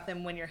think about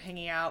them when you're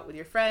hanging out with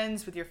your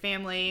friends, with your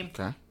family,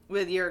 Okay.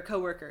 with your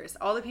coworkers,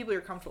 all the people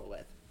you're comfortable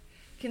with.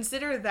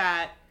 Consider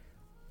that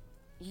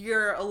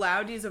you're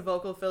allowed to use a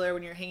vocal filler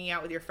when you're hanging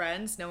out with your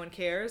friends. No one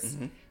cares.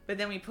 But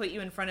then we put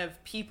you in front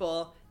of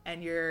people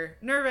and you're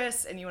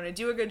nervous and you want to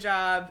do a good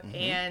job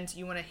and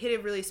you want to hit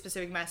a really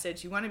specific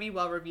message. You want to be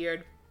well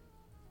revered.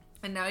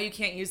 And now you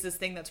can't use this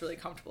thing that's really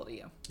comfortable to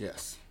you.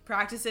 Yes.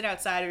 Practice it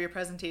outside of your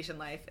presentation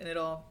life and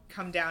it'll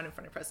come down in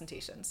front of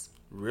presentations.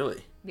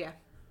 Really? Yeah.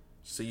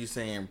 So you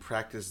saying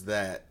practice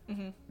that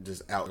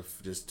just out,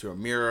 just to a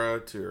mirror,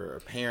 to a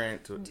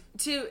parent,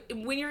 to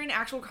when you're in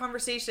actual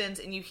conversations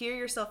and you hear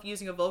yourself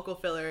using a vocal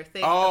filler,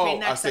 think, oh, okay,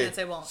 next I see. sentence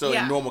I won't. So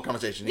Yeah. in normal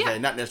conversation, Yeah. okay,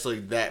 not necessarily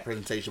that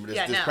presentation, but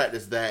just no.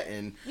 practice that.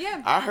 And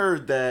Yeah. I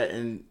heard that,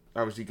 and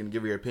obviously you can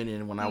give your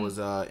opinion when I was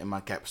in my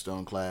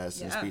capstone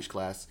class, in Yeah. speech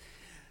class,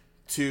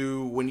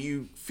 to when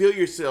you feel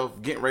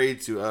yourself getting ready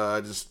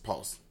to just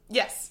pause.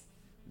 Yes.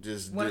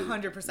 Just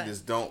 100%.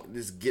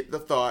 Just get the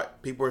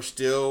thought. People are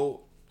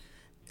still,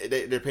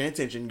 they're paying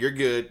attention. You're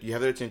good. You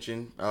have their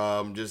attention.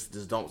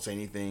 Just don't say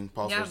anything.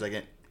 Pause for a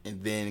second,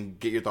 and then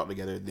get your thought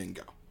together. Then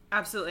go.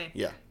 Absolutely.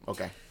 Yeah.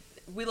 Okay.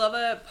 We love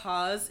a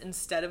pause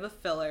instead of a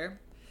filler.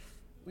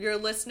 Your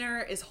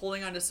listener is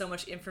holding on to so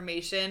much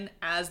information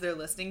as they're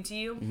listening to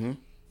you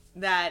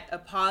that a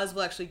pause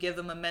will actually give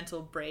them a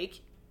mental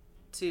break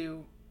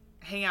to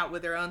hang out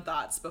with their own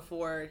thoughts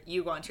before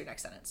you go on to your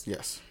next sentence.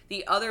 Yes.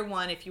 The other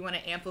one, if you want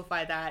to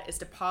amplify that, is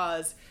to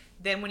pause.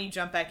 Then when you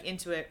jump back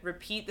into it,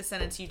 repeat the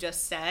sentence you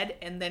just said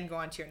and then go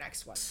on to your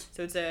next one.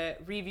 So it's a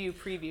review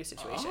preview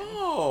situation.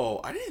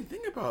 Oh, I didn't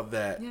think about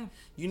that. Yeah.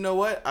 You know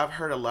what? I've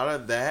heard a lot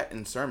of that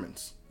in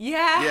sermons.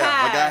 Yeah.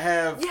 Yeah, like I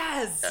have.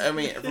 Yes. I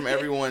mean, from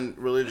everyone,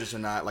 religious or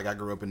not, like I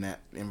grew up in that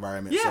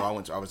environment, so Yeah. I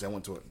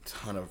went to a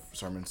ton of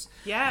sermons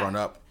Yeah. growing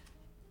up.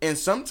 And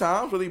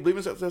sometimes, whether you believe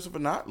in stuff or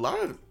not, a lot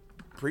of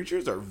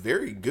preachers are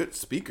very good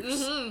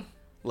speakers.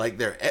 Like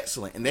they're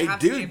excellent, and they have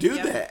to do be,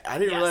 yeah. that. I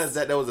didn't Yes. realize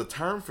that there was a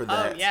term for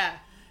that. Oh, yeah.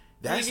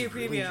 That's Preview,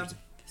 really preview. interesting.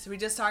 So we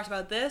just talked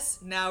about this.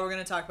 Now we're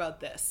going to talk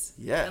about this.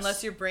 Yes. And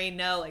lets your brain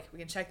know, like, we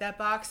can check that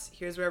box.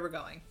 Here's where we're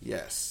going.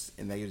 Yes,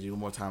 and that gives you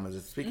more time as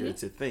a speaker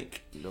to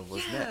think. You know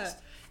what's next.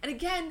 And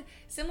again,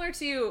 similar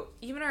to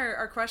even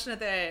our question at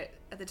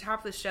the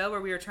top of the show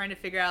where we were trying to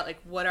figure out, like,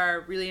 what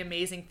our really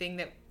amazing thing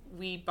that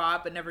we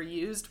bought but never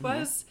used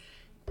was,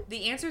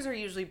 the answers are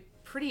usually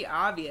pretty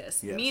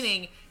obvious. Yes.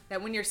 Meaning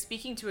that when you're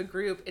speaking to a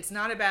group, it's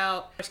not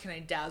about, how much can I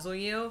dazzle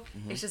you?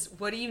 It's just,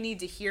 what do you need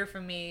to hear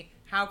from me?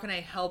 How can I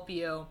help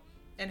you?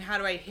 And how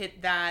do I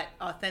hit that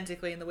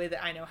authentically in the way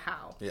that I know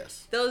how?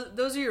 Yes.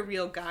 Those are your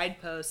real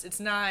guideposts. It's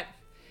not,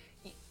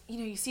 you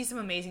know, you see some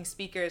amazing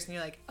speakers and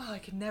you're like, oh, I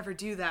could never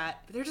do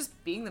that. But they're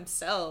just being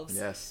themselves.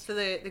 Yes. So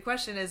the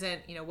question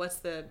isn't, you know, what's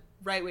the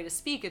right way to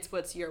speak? It's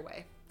what's your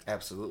way.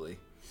 Absolutely.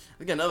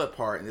 Again, another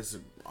part, and this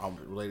is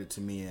related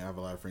to me, and I have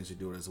a lot of friends who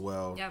do it as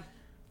well. Yeah.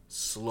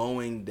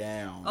 Slowing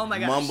down. Oh my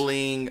gosh.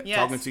 Mumbling, Yes.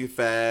 talking too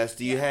fast.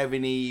 Do you have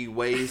any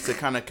ways to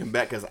kind of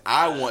combat? Because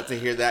I want to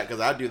hear that,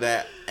 because I do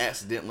that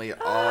accidentally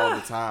all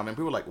the time. And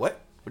people are like, what?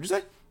 What'd you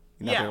say?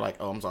 You know, Yeah. they're like,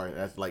 oh, I'm sorry.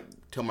 That's like,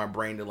 tell my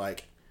brain to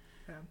like,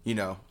 you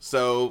know.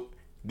 So,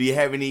 do you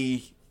have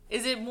any...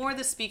 Is it more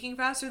the speaking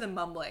fast or the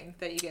mumbling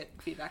that you get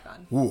feedback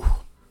on? Ooh.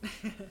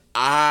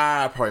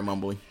 Probably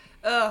mumbling.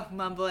 Ugh,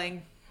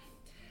 mumbling.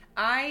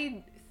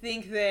 I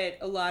think that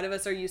a lot of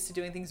us are used to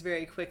doing things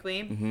very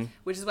quickly,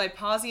 which is why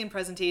pausing in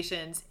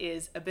presentations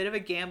is a bit of a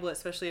gamble,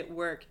 especially at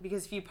work,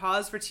 because if you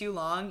pause for too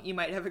long, you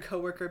might have a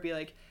coworker be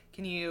like,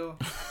 can you...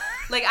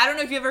 Like, I don't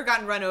know if you've ever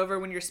gotten run over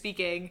when you're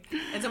speaking,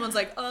 and someone's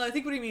like, oh, I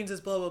think what he means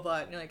is blah, blah, blah.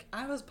 And you're like,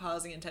 I was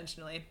pausing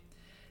intentionally.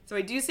 So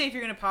I do say if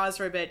you're going to pause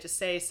for a bit, just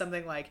say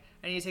something like,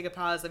 I need to take a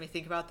pause, let me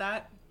think about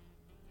that.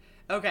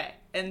 Okay,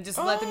 and just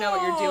let them know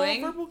what you're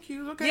doing. Verbal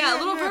cues, okay. Yeah, a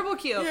little verbal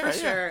cue Yeah, for yeah,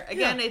 sure. yeah.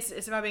 Again,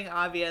 it's about being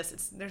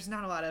obvious. There's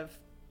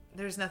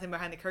nothing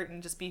behind the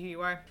curtain. Just be who you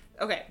are.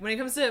 Okay, when it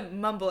comes to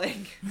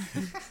mumbling,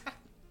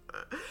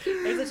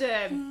 there's such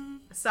a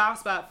soft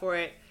spot for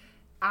it.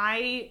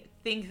 I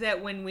think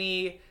that when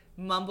we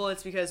mumble,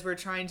 it's because we're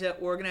trying to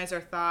organize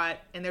our thought,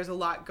 and there's a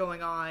lot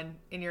going on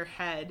in your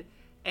head,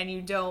 and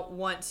you don't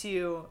want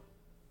to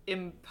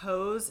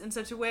impose in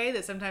such a way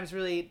that sometimes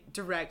really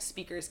direct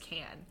speakers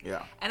can.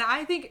 Yeah. And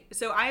I think,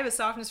 so I have a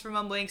softness for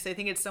mumbling because I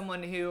think it's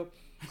someone who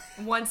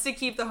wants to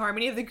keep the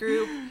harmony of the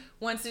group,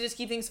 wants to just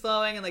keep things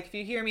flowing, and like, if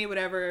you hear me,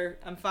 whatever,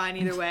 I'm fine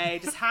either way.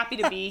 Just happy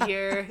to be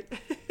here.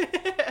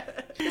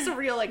 Just a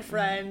real like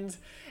friend.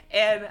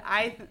 And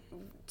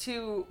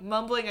to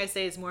mumbling, I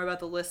say is more about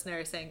the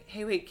listener saying,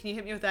 hey, wait, can you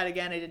hit me with that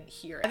again? I didn't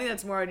hear it. I think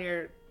that's more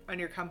on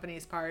your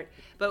company's part.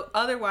 But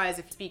otherwise,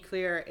 if to be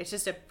clear, it's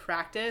just a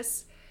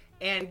practice.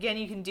 And again,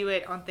 you can do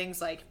it on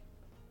things like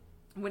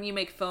when you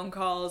make phone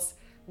calls,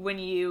 when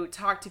you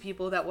talk to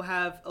people that will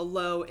have a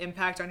low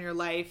impact on your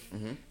life.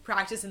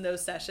 Practice in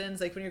those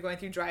sessions. Like when you're going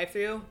through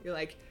drive-thru, you're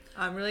like,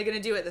 I'm really going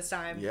to do it this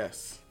time.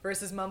 Yes.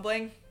 Versus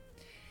mumbling.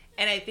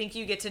 And I think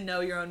you get to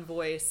know your own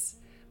voice.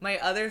 My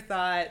other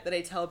thought that I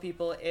tell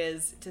people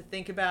is to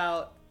think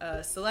about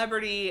a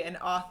celebrity, an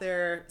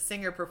author,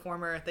 singer,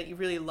 performer that you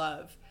really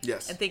love.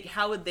 Yes. And think,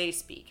 how would they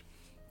speak?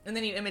 And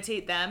then you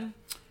imitate them.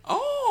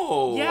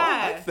 Oh, Yeah.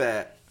 I like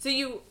that. So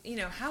you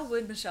know, how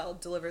would Michelle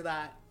deliver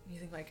that? And you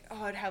think like,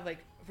 oh, I'd have like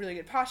really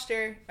good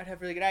posture, I'd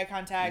have really good eye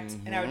contact,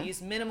 and I would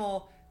use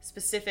minimal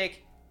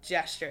specific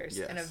gestures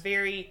in a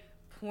very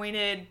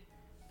pointed,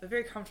 but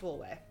very comfortable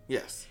way.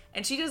 Yes.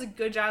 And she does a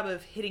good job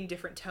of hitting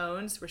different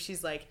tones where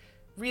she's like,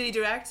 really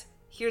direct,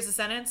 here's a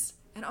sentence,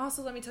 and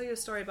also let me tell you a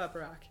story about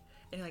Barack.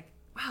 And you're like,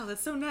 wow,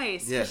 that's so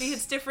nice. Yes. She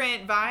hits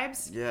different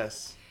vibes.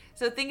 Yes.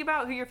 So think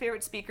about who your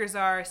favorite speakers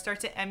are, start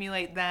to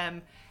emulate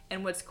them.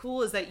 And what's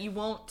cool is that you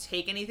won't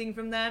take anything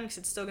from them because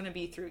it's still going to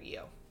be through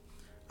you.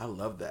 I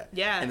love that.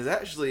 Yeah. And it's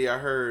actually, I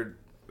heard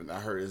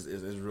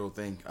is a real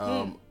thing.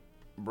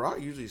 Brock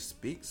usually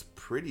speaks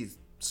pretty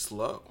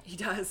slow. He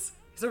does.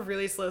 He's a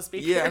really slow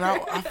speaker. Yeah, and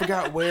I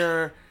forgot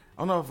where.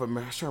 I don't know if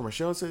I'm sure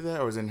Michelle said that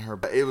or was in her.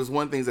 But it was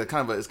one thing that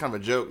it's kind of a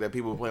joke that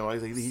people play.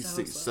 Like he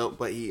speaks so,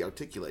 but he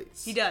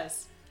articulates. He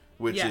does,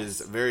 which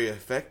is very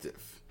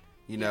effective.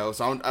 You know,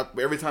 so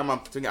every time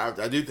I'm thinking,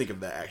 I do think of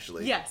that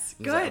actually. Yes,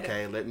 it's good. Like,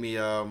 okay, let me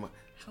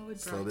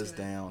slow this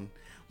down.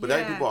 But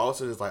that people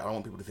also just like, I don't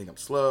want people to think I'm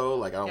slow.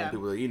 Like I don't want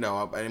people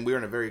to, and we're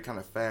in a very kind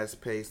of fast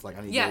pace. Like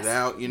I need to get it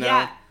out. You know.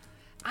 Yeah.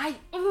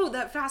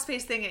 That fast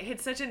paced thing, it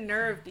hits such a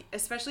nerve,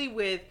 especially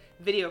with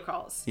video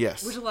calls.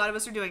 Yes. Which a lot of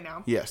us are doing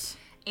now. Yes.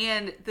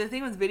 And the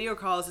thing with video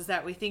calls is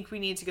that we think we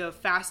need to go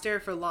faster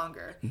for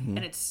longer. And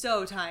it's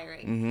so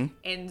tiring.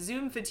 And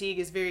Zoom fatigue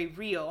is very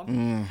real.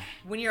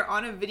 When you're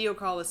on a video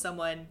call with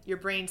someone, your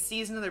brain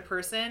sees another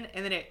person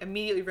and then it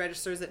immediately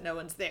registers that no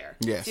one's there.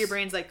 Yes. So your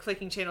brain's like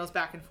clicking channels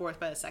back and forth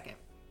by the second.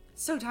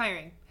 So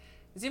tiring.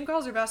 Zoom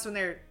calls are best when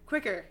they're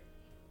quicker.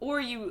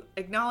 Or you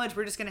acknowledge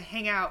we're just going to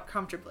hang out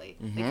comfortably.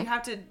 Like you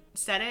have to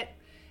set it.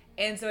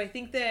 And so I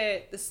think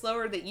that the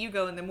slower that you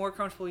go and the more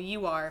comfortable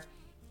you are,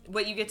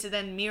 what you get to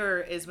then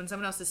mirror is when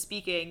someone else is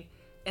speaking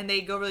and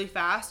they go really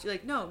fast, you're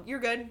like, no, you're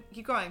good.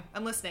 Keep going.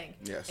 I'm listening.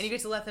 Yes. And you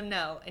get to let them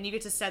know and you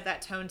get to set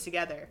that tone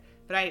together.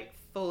 But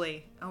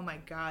oh my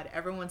God,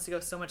 everyone wants to go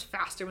so much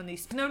faster when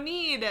these, no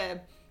need.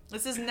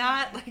 This is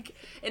not like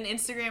an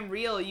Instagram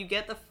reel. You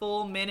get the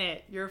full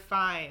minute. You're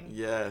fine.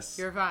 Yes.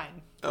 You're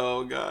fine.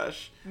 Oh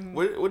gosh.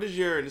 What is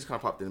your, this kind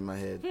of popped in my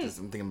head because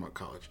I'm thinking about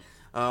college.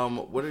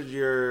 What is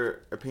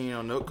your opinion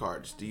on note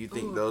cards? Do you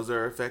think those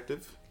are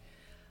effective?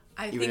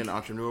 Even in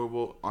an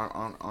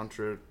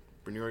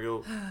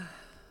entrepreneurial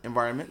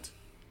environment?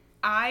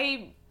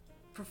 I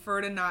prefer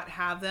to not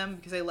have them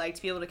because I like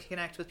to be able to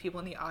connect with people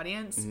in the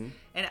audience.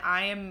 And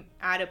I am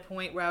at a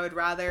point where I would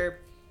rather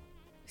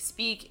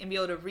speak and be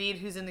able to read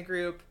who's in the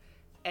group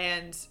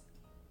and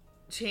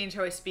change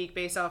how I speak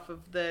based off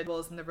of the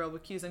rules and the verbal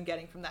cues I'm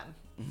getting from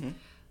them.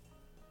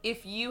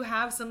 If you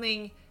have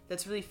something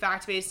that's really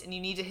fact-based and you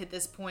need to hit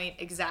this point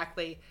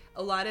exactly,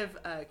 a lot of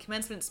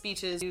commencement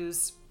speeches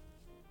use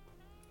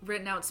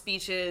written out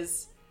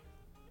speeches.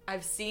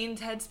 I've seen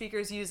TED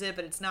speakers use it,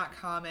 but it's not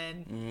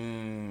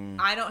common.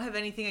 I don't have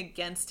anything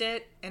against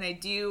it, and I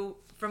do,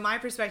 from my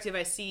perspective,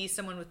 I see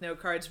someone with note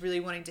cards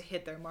really wanting to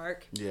hit their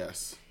mark.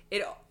 Yes.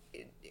 It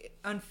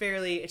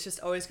unfairly, it's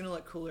just always going to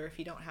look cooler if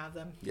you don't have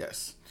them.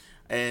 Yes.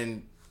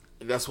 And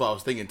that's what I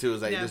was thinking too,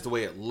 is like just the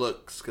way it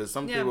looks, because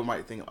some people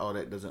might think, oh,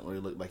 that doesn't really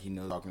look like he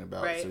knows what he's talking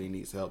about, so he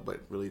needs help, but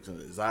really it's an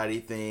anxiety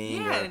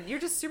thing. Yeah, and you're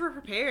just super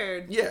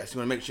prepared. Yes, you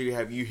want to make sure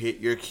you hit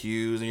your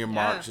cues and your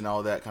marks and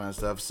all that kind of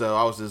stuff. So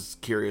I was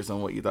just curious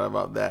on what you thought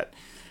about that.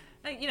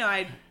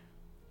 I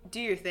do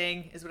your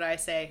thing is what I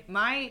say.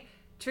 My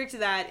trick to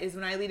that is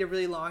when I lead a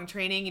really long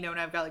training, when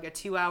I've got like a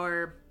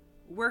 2-hour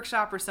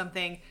workshop or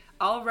something,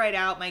 I'll write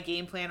out my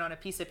game plan on a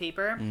piece of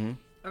paper.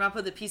 And I'll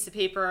put the piece of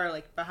paper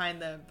like behind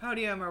the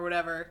podium or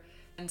whatever,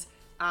 and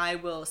I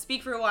will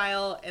speak for a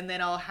while, and then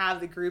I'll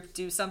have the group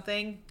do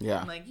something. Yeah.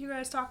 I'm like, you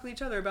guys talk with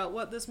each other about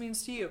what this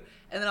means to you,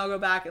 and then I'll go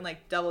back and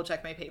like double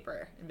check my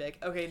paper and be like,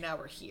 okay, now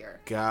we're here.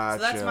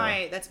 Gotcha.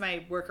 So that's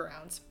my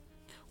workarounds.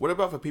 What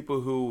about for people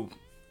who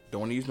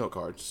don't want to use note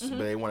cards, but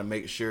they want to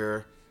make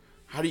sure?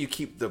 How do you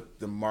keep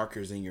the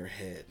markers in your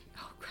head?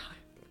 Oh God.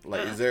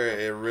 Like, is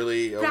there a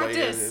really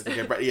practice?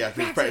 A way?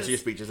 Practice your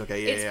speeches.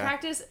 Okay, it's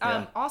practice.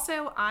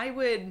 Also,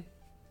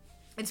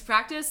 it's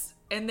practice,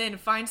 and then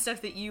find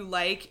stuff that you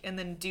like, and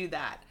then do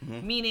that.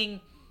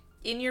 Meaning,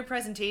 in your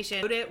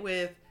presentation, put it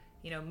with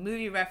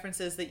movie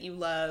references that you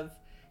love,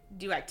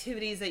 do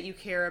activities that you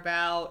care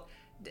about,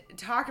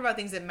 talk about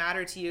things that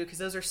matter to you because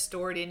those are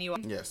stored in you.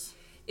 Yes.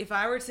 If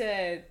I were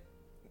to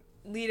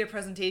lead a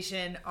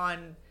presentation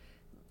on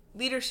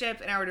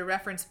leadership and I were to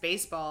reference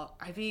baseball,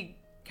 I'd be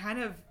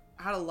kind of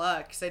out of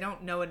luck because I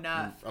don't know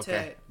enough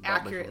to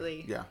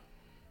accurately. Yeah.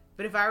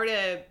 But if I were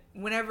to,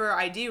 whenever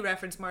I do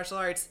reference martial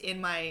arts in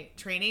my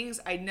trainings,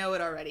 I know it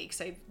already because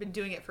I've been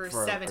doing it for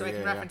 7, so I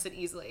can reference it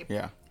easily.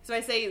 Yeah. So I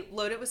say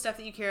load it with stuff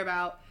that you care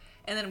about.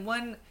 And then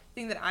one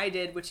thing that I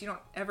did, which you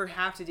don't ever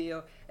have to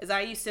do, is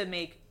I used to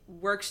make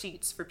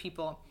worksheets for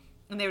people.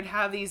 And they would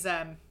have these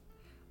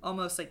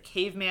almost like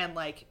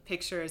caveman-like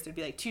pictures. There'd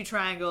be like 2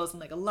 triangles and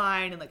like a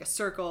line and like a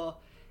circle.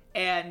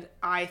 And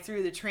I,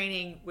 through the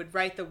training, would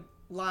write the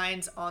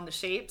lines on the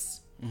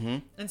shapes.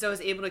 And so I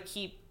was able to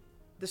keep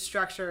the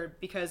structure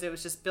because it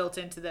was just built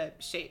into the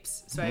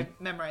shapes. So I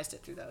memorized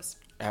it through those.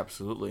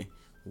 Absolutely.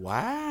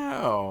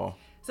 Wow.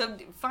 So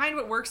find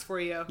what works for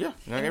you. Yeah.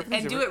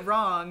 And do it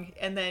wrong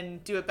and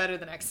then do it better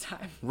the next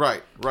time.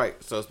 Right.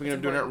 So speaking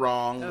of doing it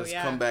wrong, let's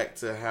come back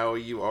to how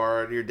you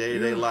are in your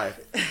day-to-day life.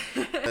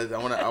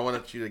 I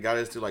want you to guide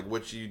us to like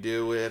what you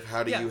do with,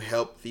 how do you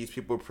help these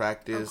people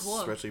practice,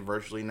 especially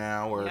virtually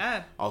now or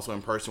also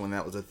in person when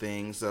that was a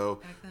thing.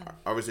 So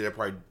obviously they're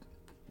probably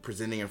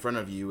presenting in front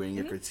of you and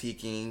you're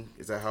critiquing.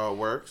 Is that how it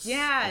works?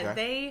 Yeah,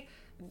 Okay.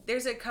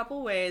 there's a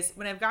couple ways.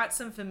 When I've got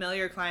some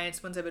familiar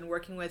clients, ones I've been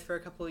working with for a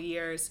couple of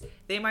years,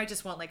 they might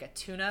just want like a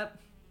tune-up.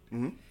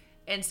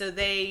 And so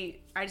I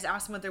just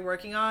ask them what they're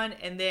working on,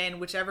 and then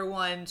whichever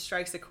one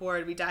strikes a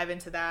chord, we dive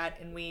into that,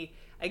 and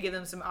I give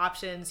them some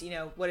options.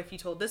 What if you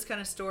told this kind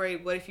of story?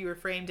 What if you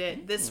reframed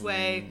it this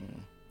way?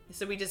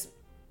 So we just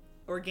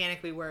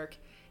organically work.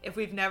 If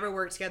we've never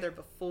worked together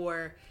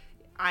before,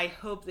 I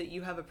hope that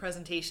you have a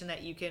presentation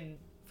that you can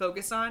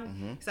focus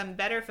on, because I'm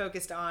better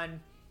focused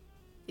on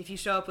if you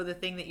show up with a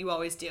thing that you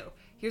always do.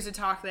 Here's a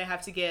talk that I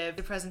have to give,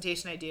 the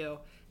presentation I do.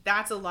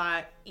 That's a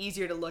lot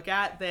easier to look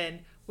at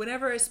than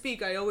whenever I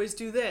speak, I always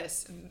do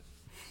this. And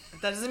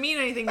that doesn't mean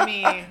anything to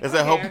me. Does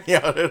that help me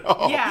out at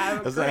all?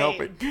 Yeah, Does that help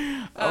it?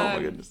 Oh my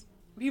goodness.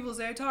 People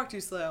say I talk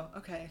too slow.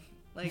 Okay.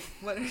 Like,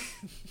 what?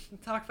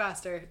 Talk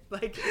faster.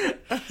 Like,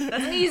 that's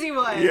an easy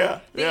one. Yeah.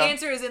 The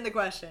answer is in the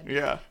question.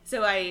 Yeah.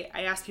 So I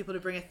ask people to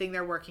bring a thing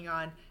they're working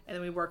on, and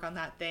then we work on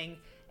that thing.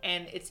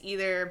 And it's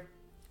either,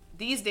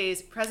 these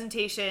days,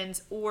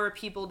 presentations or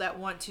people that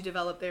want to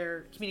develop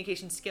their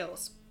communication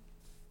skills.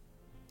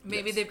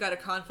 Maybe they've got a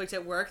conflict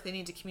at work they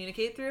need to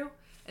communicate through.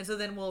 And so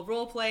then we'll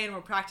role play and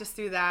we'll practice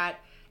through that.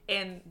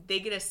 And they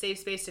get a safe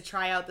space to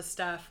try out the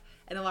stuff.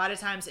 And a lot of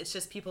times it's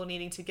just people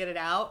needing to get it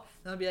out.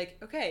 And they'll be like,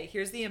 okay,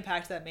 here's the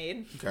impact that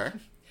made. Okay.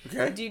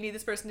 Do you need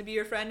this person to be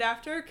your friend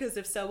after? Because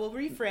if so, we'll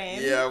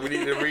reframe. Yeah, we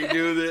need to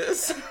redo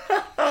this.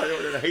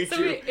 I hate So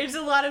you. it's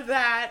a lot of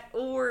that.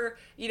 Or,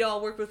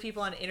 I'll work with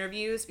people on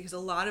interviews because a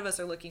lot of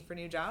us are looking for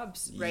new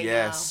jobs right now.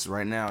 Yes,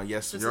 right now.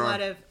 Yes, So it's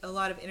a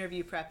lot of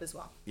interview prep as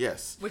well.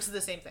 Yes. Which is the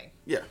same thing.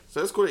 Yeah.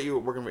 So it's cool that you're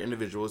working with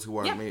individuals who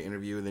are Yeah. made an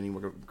interview, and then you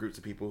work with groups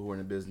of people who are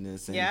in a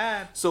business. And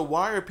Yeah. So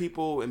why are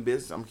people in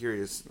business? I'm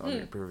curious.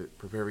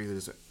 Prepare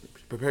you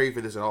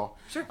for this at all.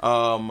 Sure.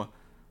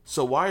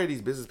 So why are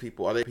these business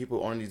people? Are they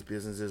people owning these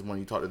businesses when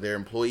you talk to their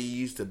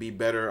employees to be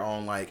better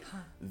on like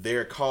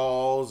their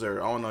calls,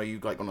 or I don't know, you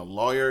like on the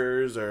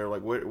lawyers, or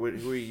like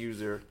who are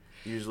you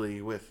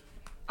usually with?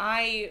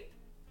 I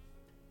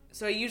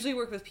usually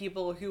work with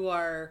people who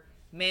are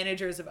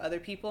managers of other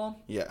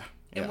people. Yeah.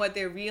 And what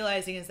they're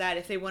realizing is that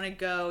if they want to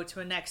go to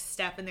a next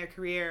step in their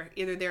career,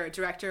 either they're a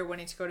director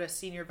wanting to go to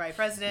senior vice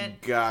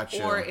president,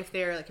 Gotcha. or if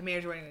they're like a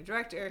manager wanting to be a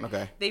director,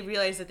 Okay. they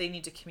realize that they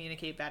need to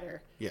communicate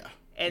better. Yeah.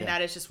 And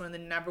that is just one of the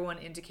number one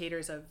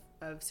indicators of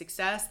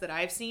success that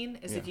I've seen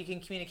is if you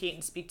can communicate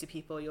and speak to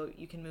people,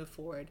 you can move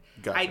forward.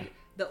 Gotcha.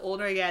 The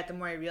older I get, the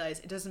more I realize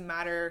it doesn't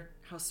matter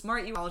how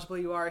smart you, knowledgeable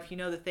you are, if you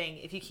know the thing.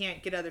 If you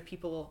can't get other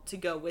people to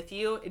go with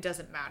you, it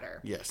doesn't matter.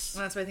 Yes.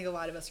 And that's what I think a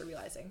lot of us are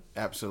realizing.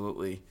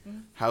 Absolutely.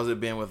 How's it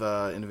been with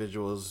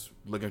individuals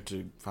looking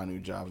to find new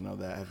jobs and all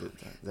that? Has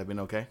that been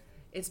okay?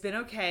 It's been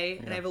okay,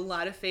 and I have a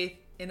lot of faith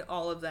in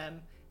all of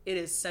them. It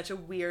is such a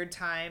weird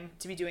time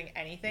to be doing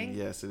anything.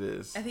 Yes, it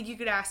is. I think you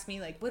could ask me,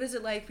 like, what is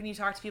it like when you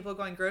talk to people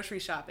going grocery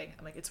shopping?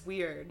 I'm like, it's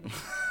weird.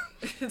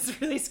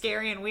 It's really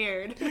scary and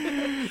weird.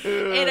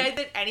 And I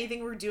think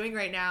anything we're doing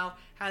right now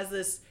has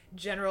this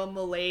general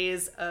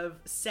malaise of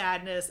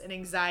sadness and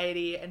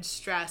anxiety and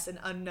stress and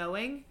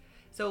unknowing.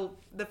 So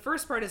the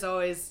first part is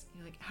always,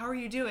 like, how are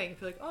you doing? If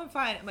you're like, oh, I'm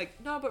fine. I'm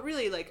like, no, but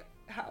really, like,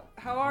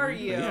 how are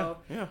you?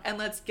 Yeah. And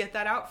let's get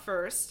that out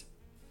first.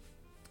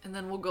 And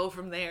then we'll go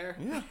from there.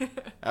 Yeah,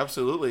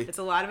 absolutely. It's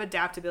a lot of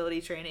adaptability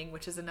training,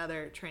 which is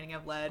another training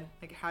I've led,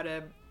 like how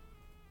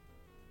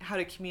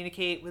to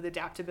communicate with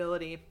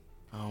adaptability.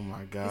 Oh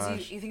my 'Cause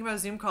gosh. you think about a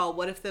Zoom call.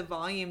 What if the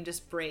volume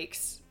just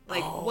breaks?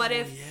 Like, Oh, what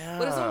if yeah.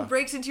 someone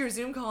breaks into your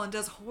Zoom call and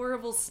does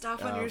horrible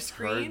stuff on your I've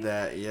screen? heard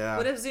that, yeah.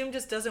 What if Zoom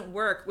just doesn't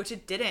work? Which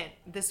it didn't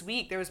this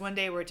week. There was one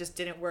day where it just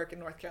didn't work in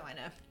North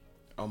Carolina.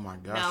 Oh my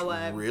gosh,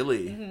 Now,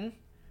 really?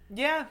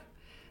 Yeah.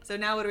 So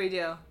now what do we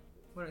do?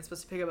 What, are we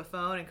supposed to pick up a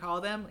phone and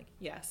call them? Like,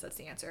 yes, that's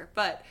the answer.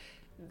 But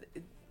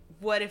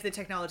what if the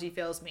technology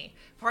fails me?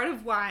 Part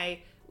of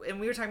why, and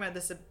we were talking about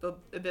this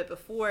a bit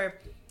before,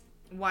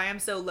 why I'm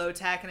so low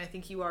tech, and I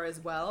think you are as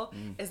well,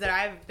 is that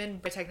I've been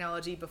by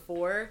technology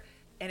before,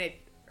 and it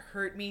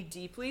hurt me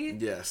deeply.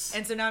 Yes.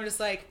 And so now I'm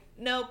just like,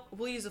 nope,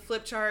 we'll use a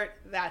flip chart.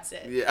 That's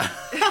it. Yeah.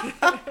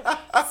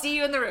 See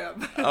you in the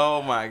room.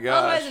 Oh my gosh.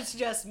 Otherwise, it's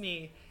just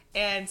me.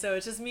 And so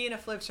it's just me in a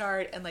flip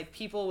chart and like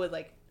people with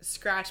like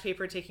scratch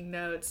paper taking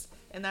notes.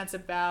 And that's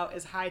about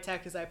as high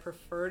tech as I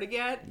prefer to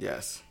get.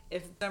 Yes.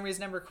 If for some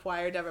reason I'm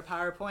required to have a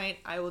PowerPoint,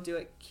 I will do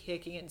it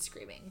kicking and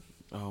screaming.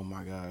 Oh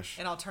my gosh.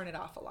 And I'll turn it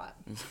off a lot.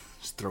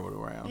 Just throw it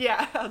around.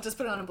 Yeah, I'll just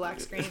put it on a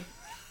black screen.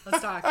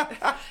 Let's talk.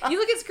 You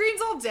look at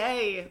screens all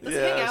day. Let's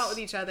hang Yes. out with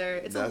each other.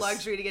 It's a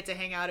luxury to get to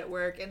hang out at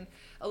work. And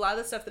a lot of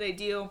the stuff that I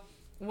do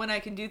when I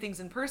can do things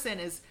in person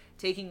is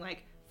taking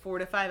like 4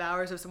 to 5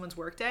 hours of someone's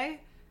workday.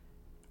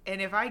 And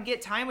if I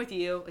get time with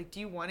you, like, do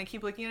you want to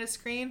keep looking at a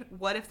screen?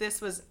 What if this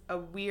was a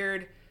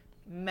weird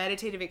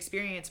meditative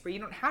experience where you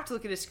don't have to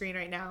look at a screen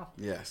right now?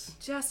 Yes.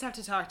 Just have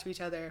to talk to each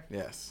other.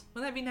 Yes.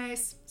 Wouldn't that be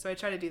nice? So I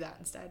try to do that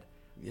instead.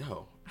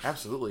 Yo,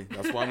 absolutely.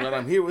 That's why I'm glad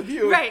I'm here with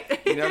you. Right.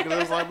 You know, because I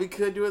was like, we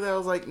could do it. I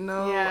was like,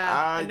 no.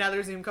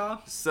 Another Zoom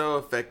call. So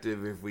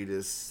effective if we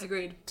just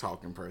Agreed.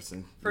 talk in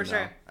person. For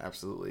sure.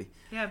 Absolutely.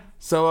 Yeah.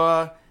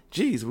 So,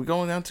 geez, we're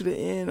going down to the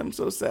end. I'm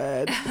so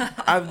sad.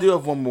 I do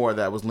have one more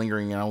that was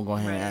lingering, and I'll go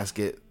ahead and ask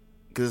it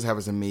because this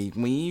happens to me.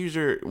 When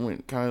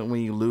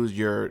you lose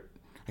your,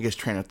 I guess,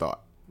 train of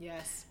thought.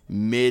 Yes.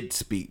 Mid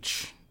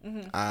speech.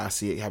 Mm-hmm. I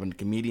see it happen to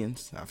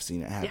comedians. I've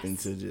seen it happen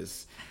to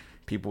just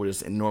people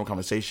just in normal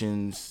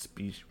conversations,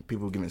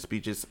 people giving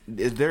speeches.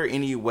 Is there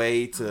any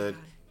way to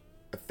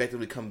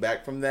effectively come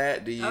back from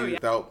that? Do you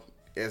without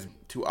as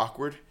too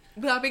awkward?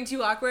 Without being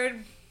too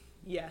awkward?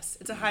 Yes.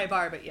 It's a high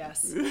bar, but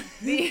yes.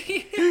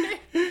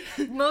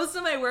 Most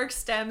of my work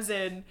stems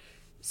in,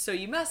 so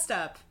you messed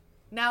up.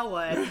 Now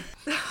what?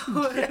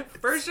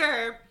 For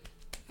sure.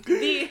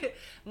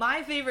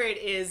 My favorite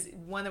is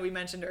one that we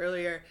mentioned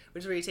earlier,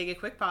 which is where you take a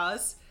quick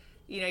pause.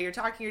 You know, you're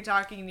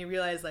talking, and you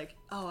realize, like,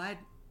 oh, I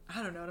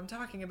don't know what I'm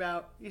talking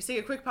about. You take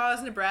a quick pause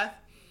and a breath,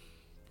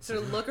 sort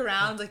of look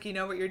around like you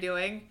know what you're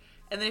doing,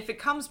 and then if it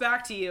comes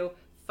back to you,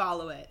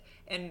 follow it.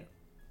 And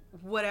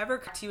whatever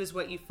comes to you is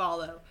what you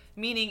follow.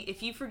 Meaning,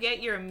 if you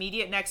forget your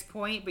immediate next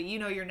point, but you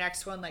know your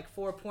next one like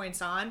 4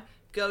 points on,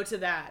 go to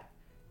that.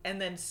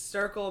 And then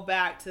circle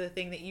back to the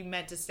thing that you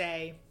meant to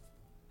say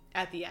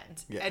at the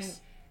end. Yes.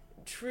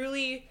 And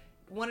truly,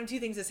 one of two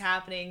things is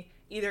happening.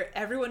 Either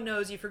everyone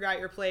knows you forgot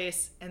your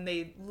place and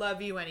they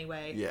love you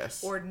anyway.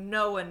 Yes. Or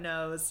no one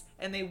knows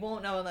and they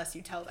won't know unless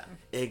you tell them.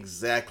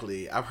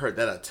 Exactly. I've heard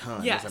that a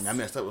ton. Yes. I mean, I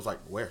messed up. It was like,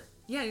 where?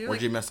 Yeah. You're Where'd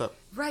like, you mess up?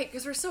 Right.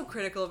 Because we're so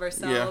critical of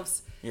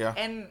ourselves. Yeah.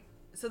 And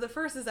so the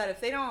first is that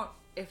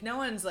if no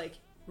one's like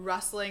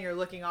rustling or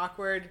looking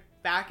awkward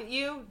back at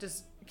you,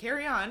 just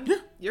carry on. Yeah.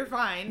 You're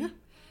fine. Yeah.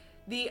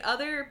 The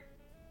other,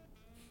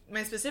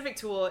 my specific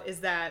tool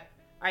is that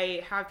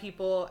I have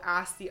people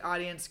ask the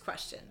audience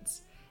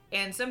questions.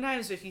 And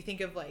sometimes if you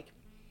think of like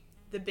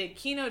the big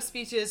keynote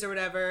speeches or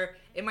whatever,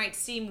 it might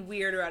seem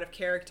weird or out of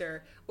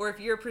character. Or if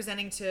you're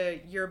presenting to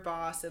your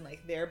boss and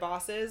like their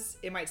bosses,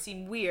 it might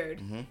seem weird.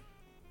 Mm-hmm.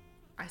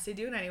 I say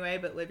do it anyway,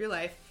 but live your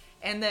life.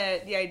 And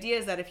the idea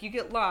is that if you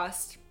get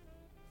lost,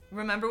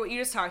 remember what you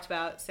just talked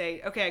about.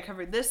 Say, okay, I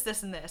covered this,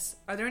 this, and this.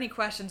 Are there any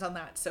questions on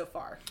that so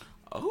far?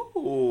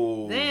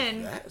 Oh,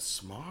 then, that's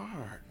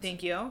smart.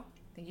 Thank you.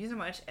 Thank you so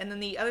much. And then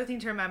the other thing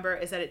to remember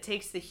is that it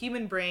takes the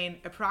human brain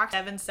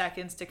approximately 7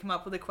 seconds to come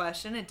up with a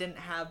question it didn't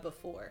have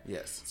before.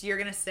 Yes. So you're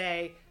going to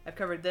say, I've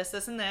covered this,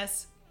 this, and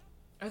this.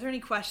 Are there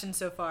any questions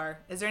so far?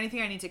 Is there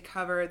anything I need to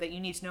cover that you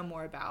need to know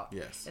more about?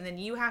 Yes. And then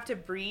you have to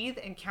breathe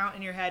and count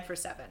in your head for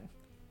 7.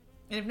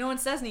 And if no one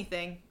says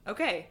anything,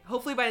 okay,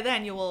 hopefully by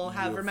then you will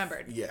have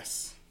remembered.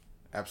 Yes.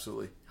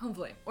 Absolutely.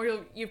 Hopefully.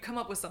 Or you've come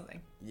up with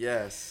something.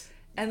 Yes.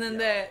 And then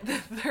the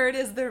third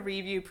is the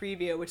review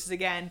preview, which is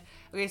again,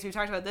 okay, so we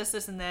talked about this,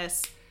 this, and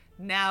this.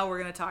 Now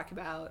we're going to talk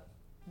about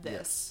this.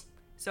 Yes.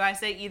 So I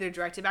say either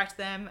direct it back to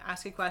them,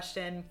 ask a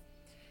question,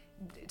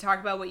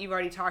 talk about what you've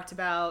already talked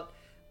about,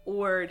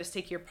 or just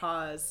take your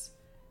pause.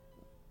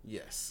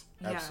 Yes,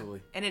 absolutely.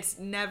 Yeah. And it's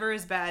never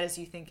as bad as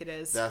you think it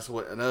is. That's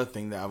another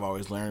thing that I've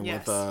always learned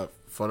with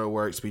photo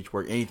work, speech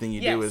work, anything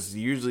you do is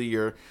usually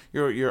your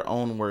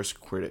own worst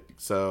critic.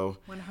 So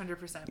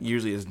 100%.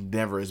 Usually it's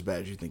never as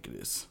bad as you think it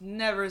is.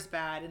 Never as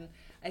bad. And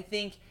I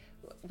think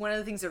one of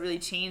the things that really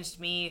changed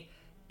me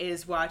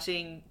is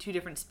watching 2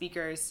 different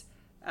speakers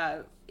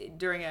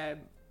during a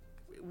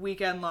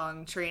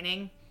weekend-long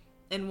training.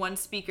 And one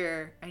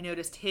speaker, I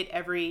noticed, hit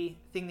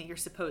everything that you're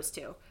supposed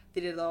to.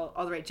 They did all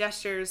the right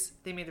gestures.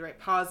 They made the right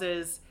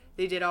pauses.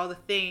 They did all the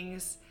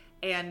things.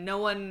 And no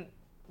one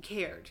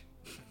cared.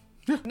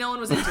 No one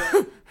was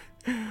into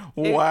it.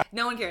 Wow.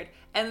 No one cared.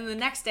 And then the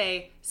next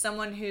day,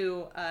 someone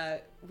who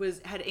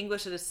had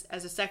English as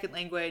a second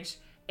language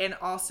and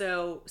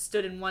also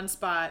stood in one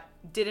spot,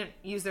 didn't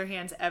use their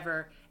hands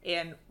ever,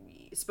 and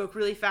spoke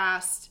really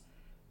fast,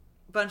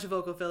 bunch of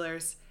vocal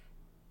fillers,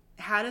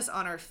 had us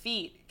on our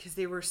feet because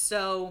they were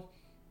so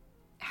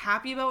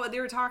happy about what they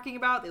were talking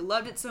about. They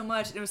loved it so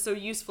much, and it was so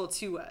useful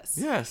to us.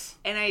 Yes.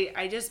 And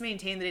I just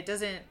maintain that it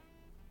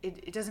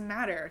doesn't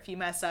matter if you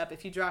mess up,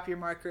 if you drop your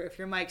marker, if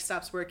your mic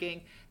stops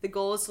working. The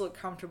goal is to look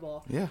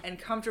comfortable. Yeah. And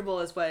comfortable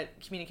is what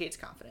communicates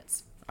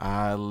confidence.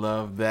 I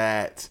love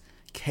that.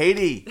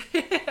 Katie,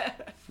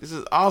 this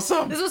is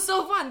awesome. This was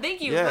so fun.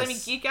 Thank you for letting me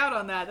geek out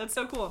on that. That's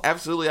so cool.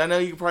 Absolutely. I know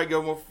you can probably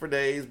go more for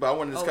days, but I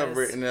want to just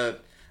cover it in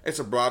it's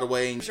a broader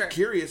way, and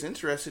curious,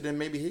 interested in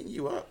maybe hitting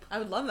you up. I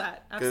would love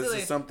that. Absolutely. Because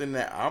this is something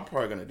that I'm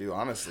probably going to do,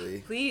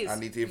 honestly. Please. I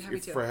need to,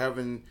 because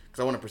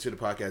I want to pursue the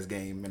podcast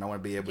game, and I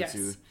want to be able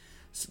to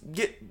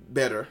get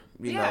better,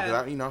 you know,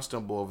 because I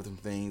stumble over some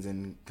things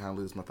and kind of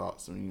lose my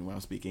thoughts when I'm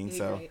speaking.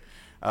 So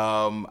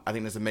I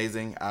think that's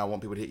amazing. I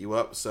want people to hit you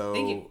up. So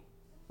thank you.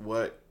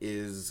 What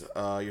is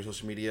your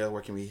social media?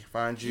 Where can we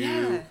find you?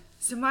 Yeah.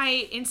 So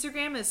my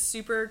Instagram is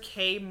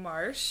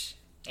superkmarsh.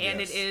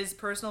 And it is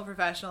personal,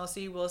 professional, so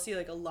you will see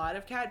like a lot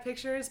of cat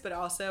pictures, but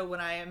also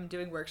when I am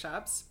doing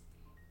workshops.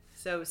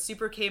 So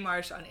Super K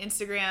Marsh on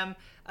Instagram.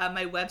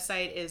 My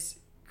website is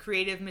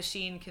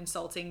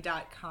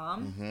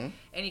creativemachineconsulting.com.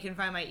 And you can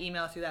find my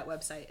email through that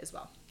website as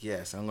well.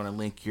 Yes, I'm going to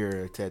link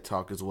your TED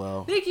Talk as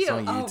well. Thank you. It's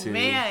on Oh, YouTube.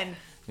 man.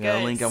 You know,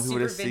 Good. link on people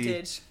Super to see.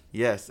 vintage.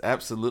 Yes,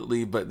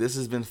 absolutely. But this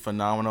has been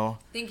phenomenal.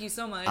 Thank you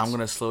so much. I'm going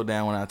to slow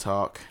down when I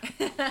talk.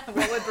 What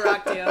would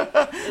Barack do?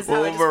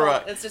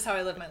 It's just how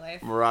I live my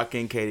life. Barack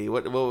and Katie.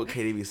 What would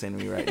Katie be saying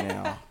to me right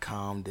now?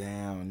 Calm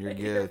down. You're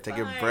good. You're Take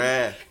fine. a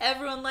breath.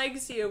 Everyone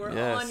likes you. We're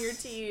all on your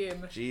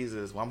team.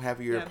 Jesus. Well, I'm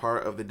happy you're a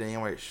part of the Danielle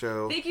White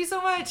Show. Love you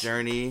so much.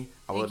 Journey.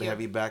 I would love to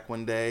have you back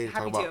one day to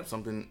Happy talk about to.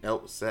 something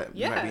else that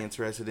you might be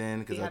interested in,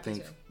 because I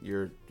think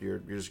you're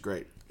just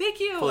great. Thank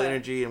you. Full of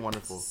energy and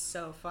wonderful.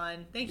 So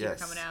fun. Thank you for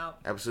coming out.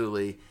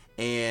 Absolutely.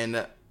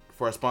 And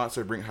for our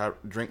sponsor,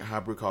 Drink High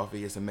Brew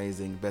Coffee. It's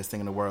amazing. Best thing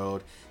in the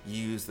world.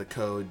 Use the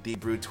code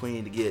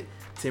DBREW20 to get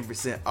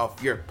 10%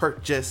 off your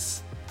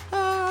purchase.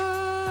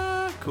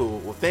 Cool.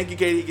 Well, thank you,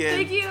 Katie, again.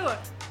 Thank you.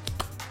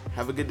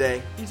 Have a good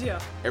day. You too.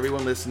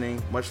 Everyone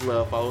listening, much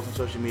love. Follow us on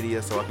social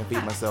media so I can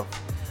feed myself.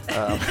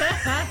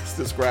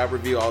 Subscribe,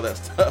 review, all that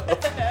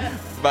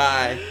stuff.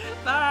 Bye.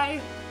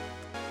 Bye.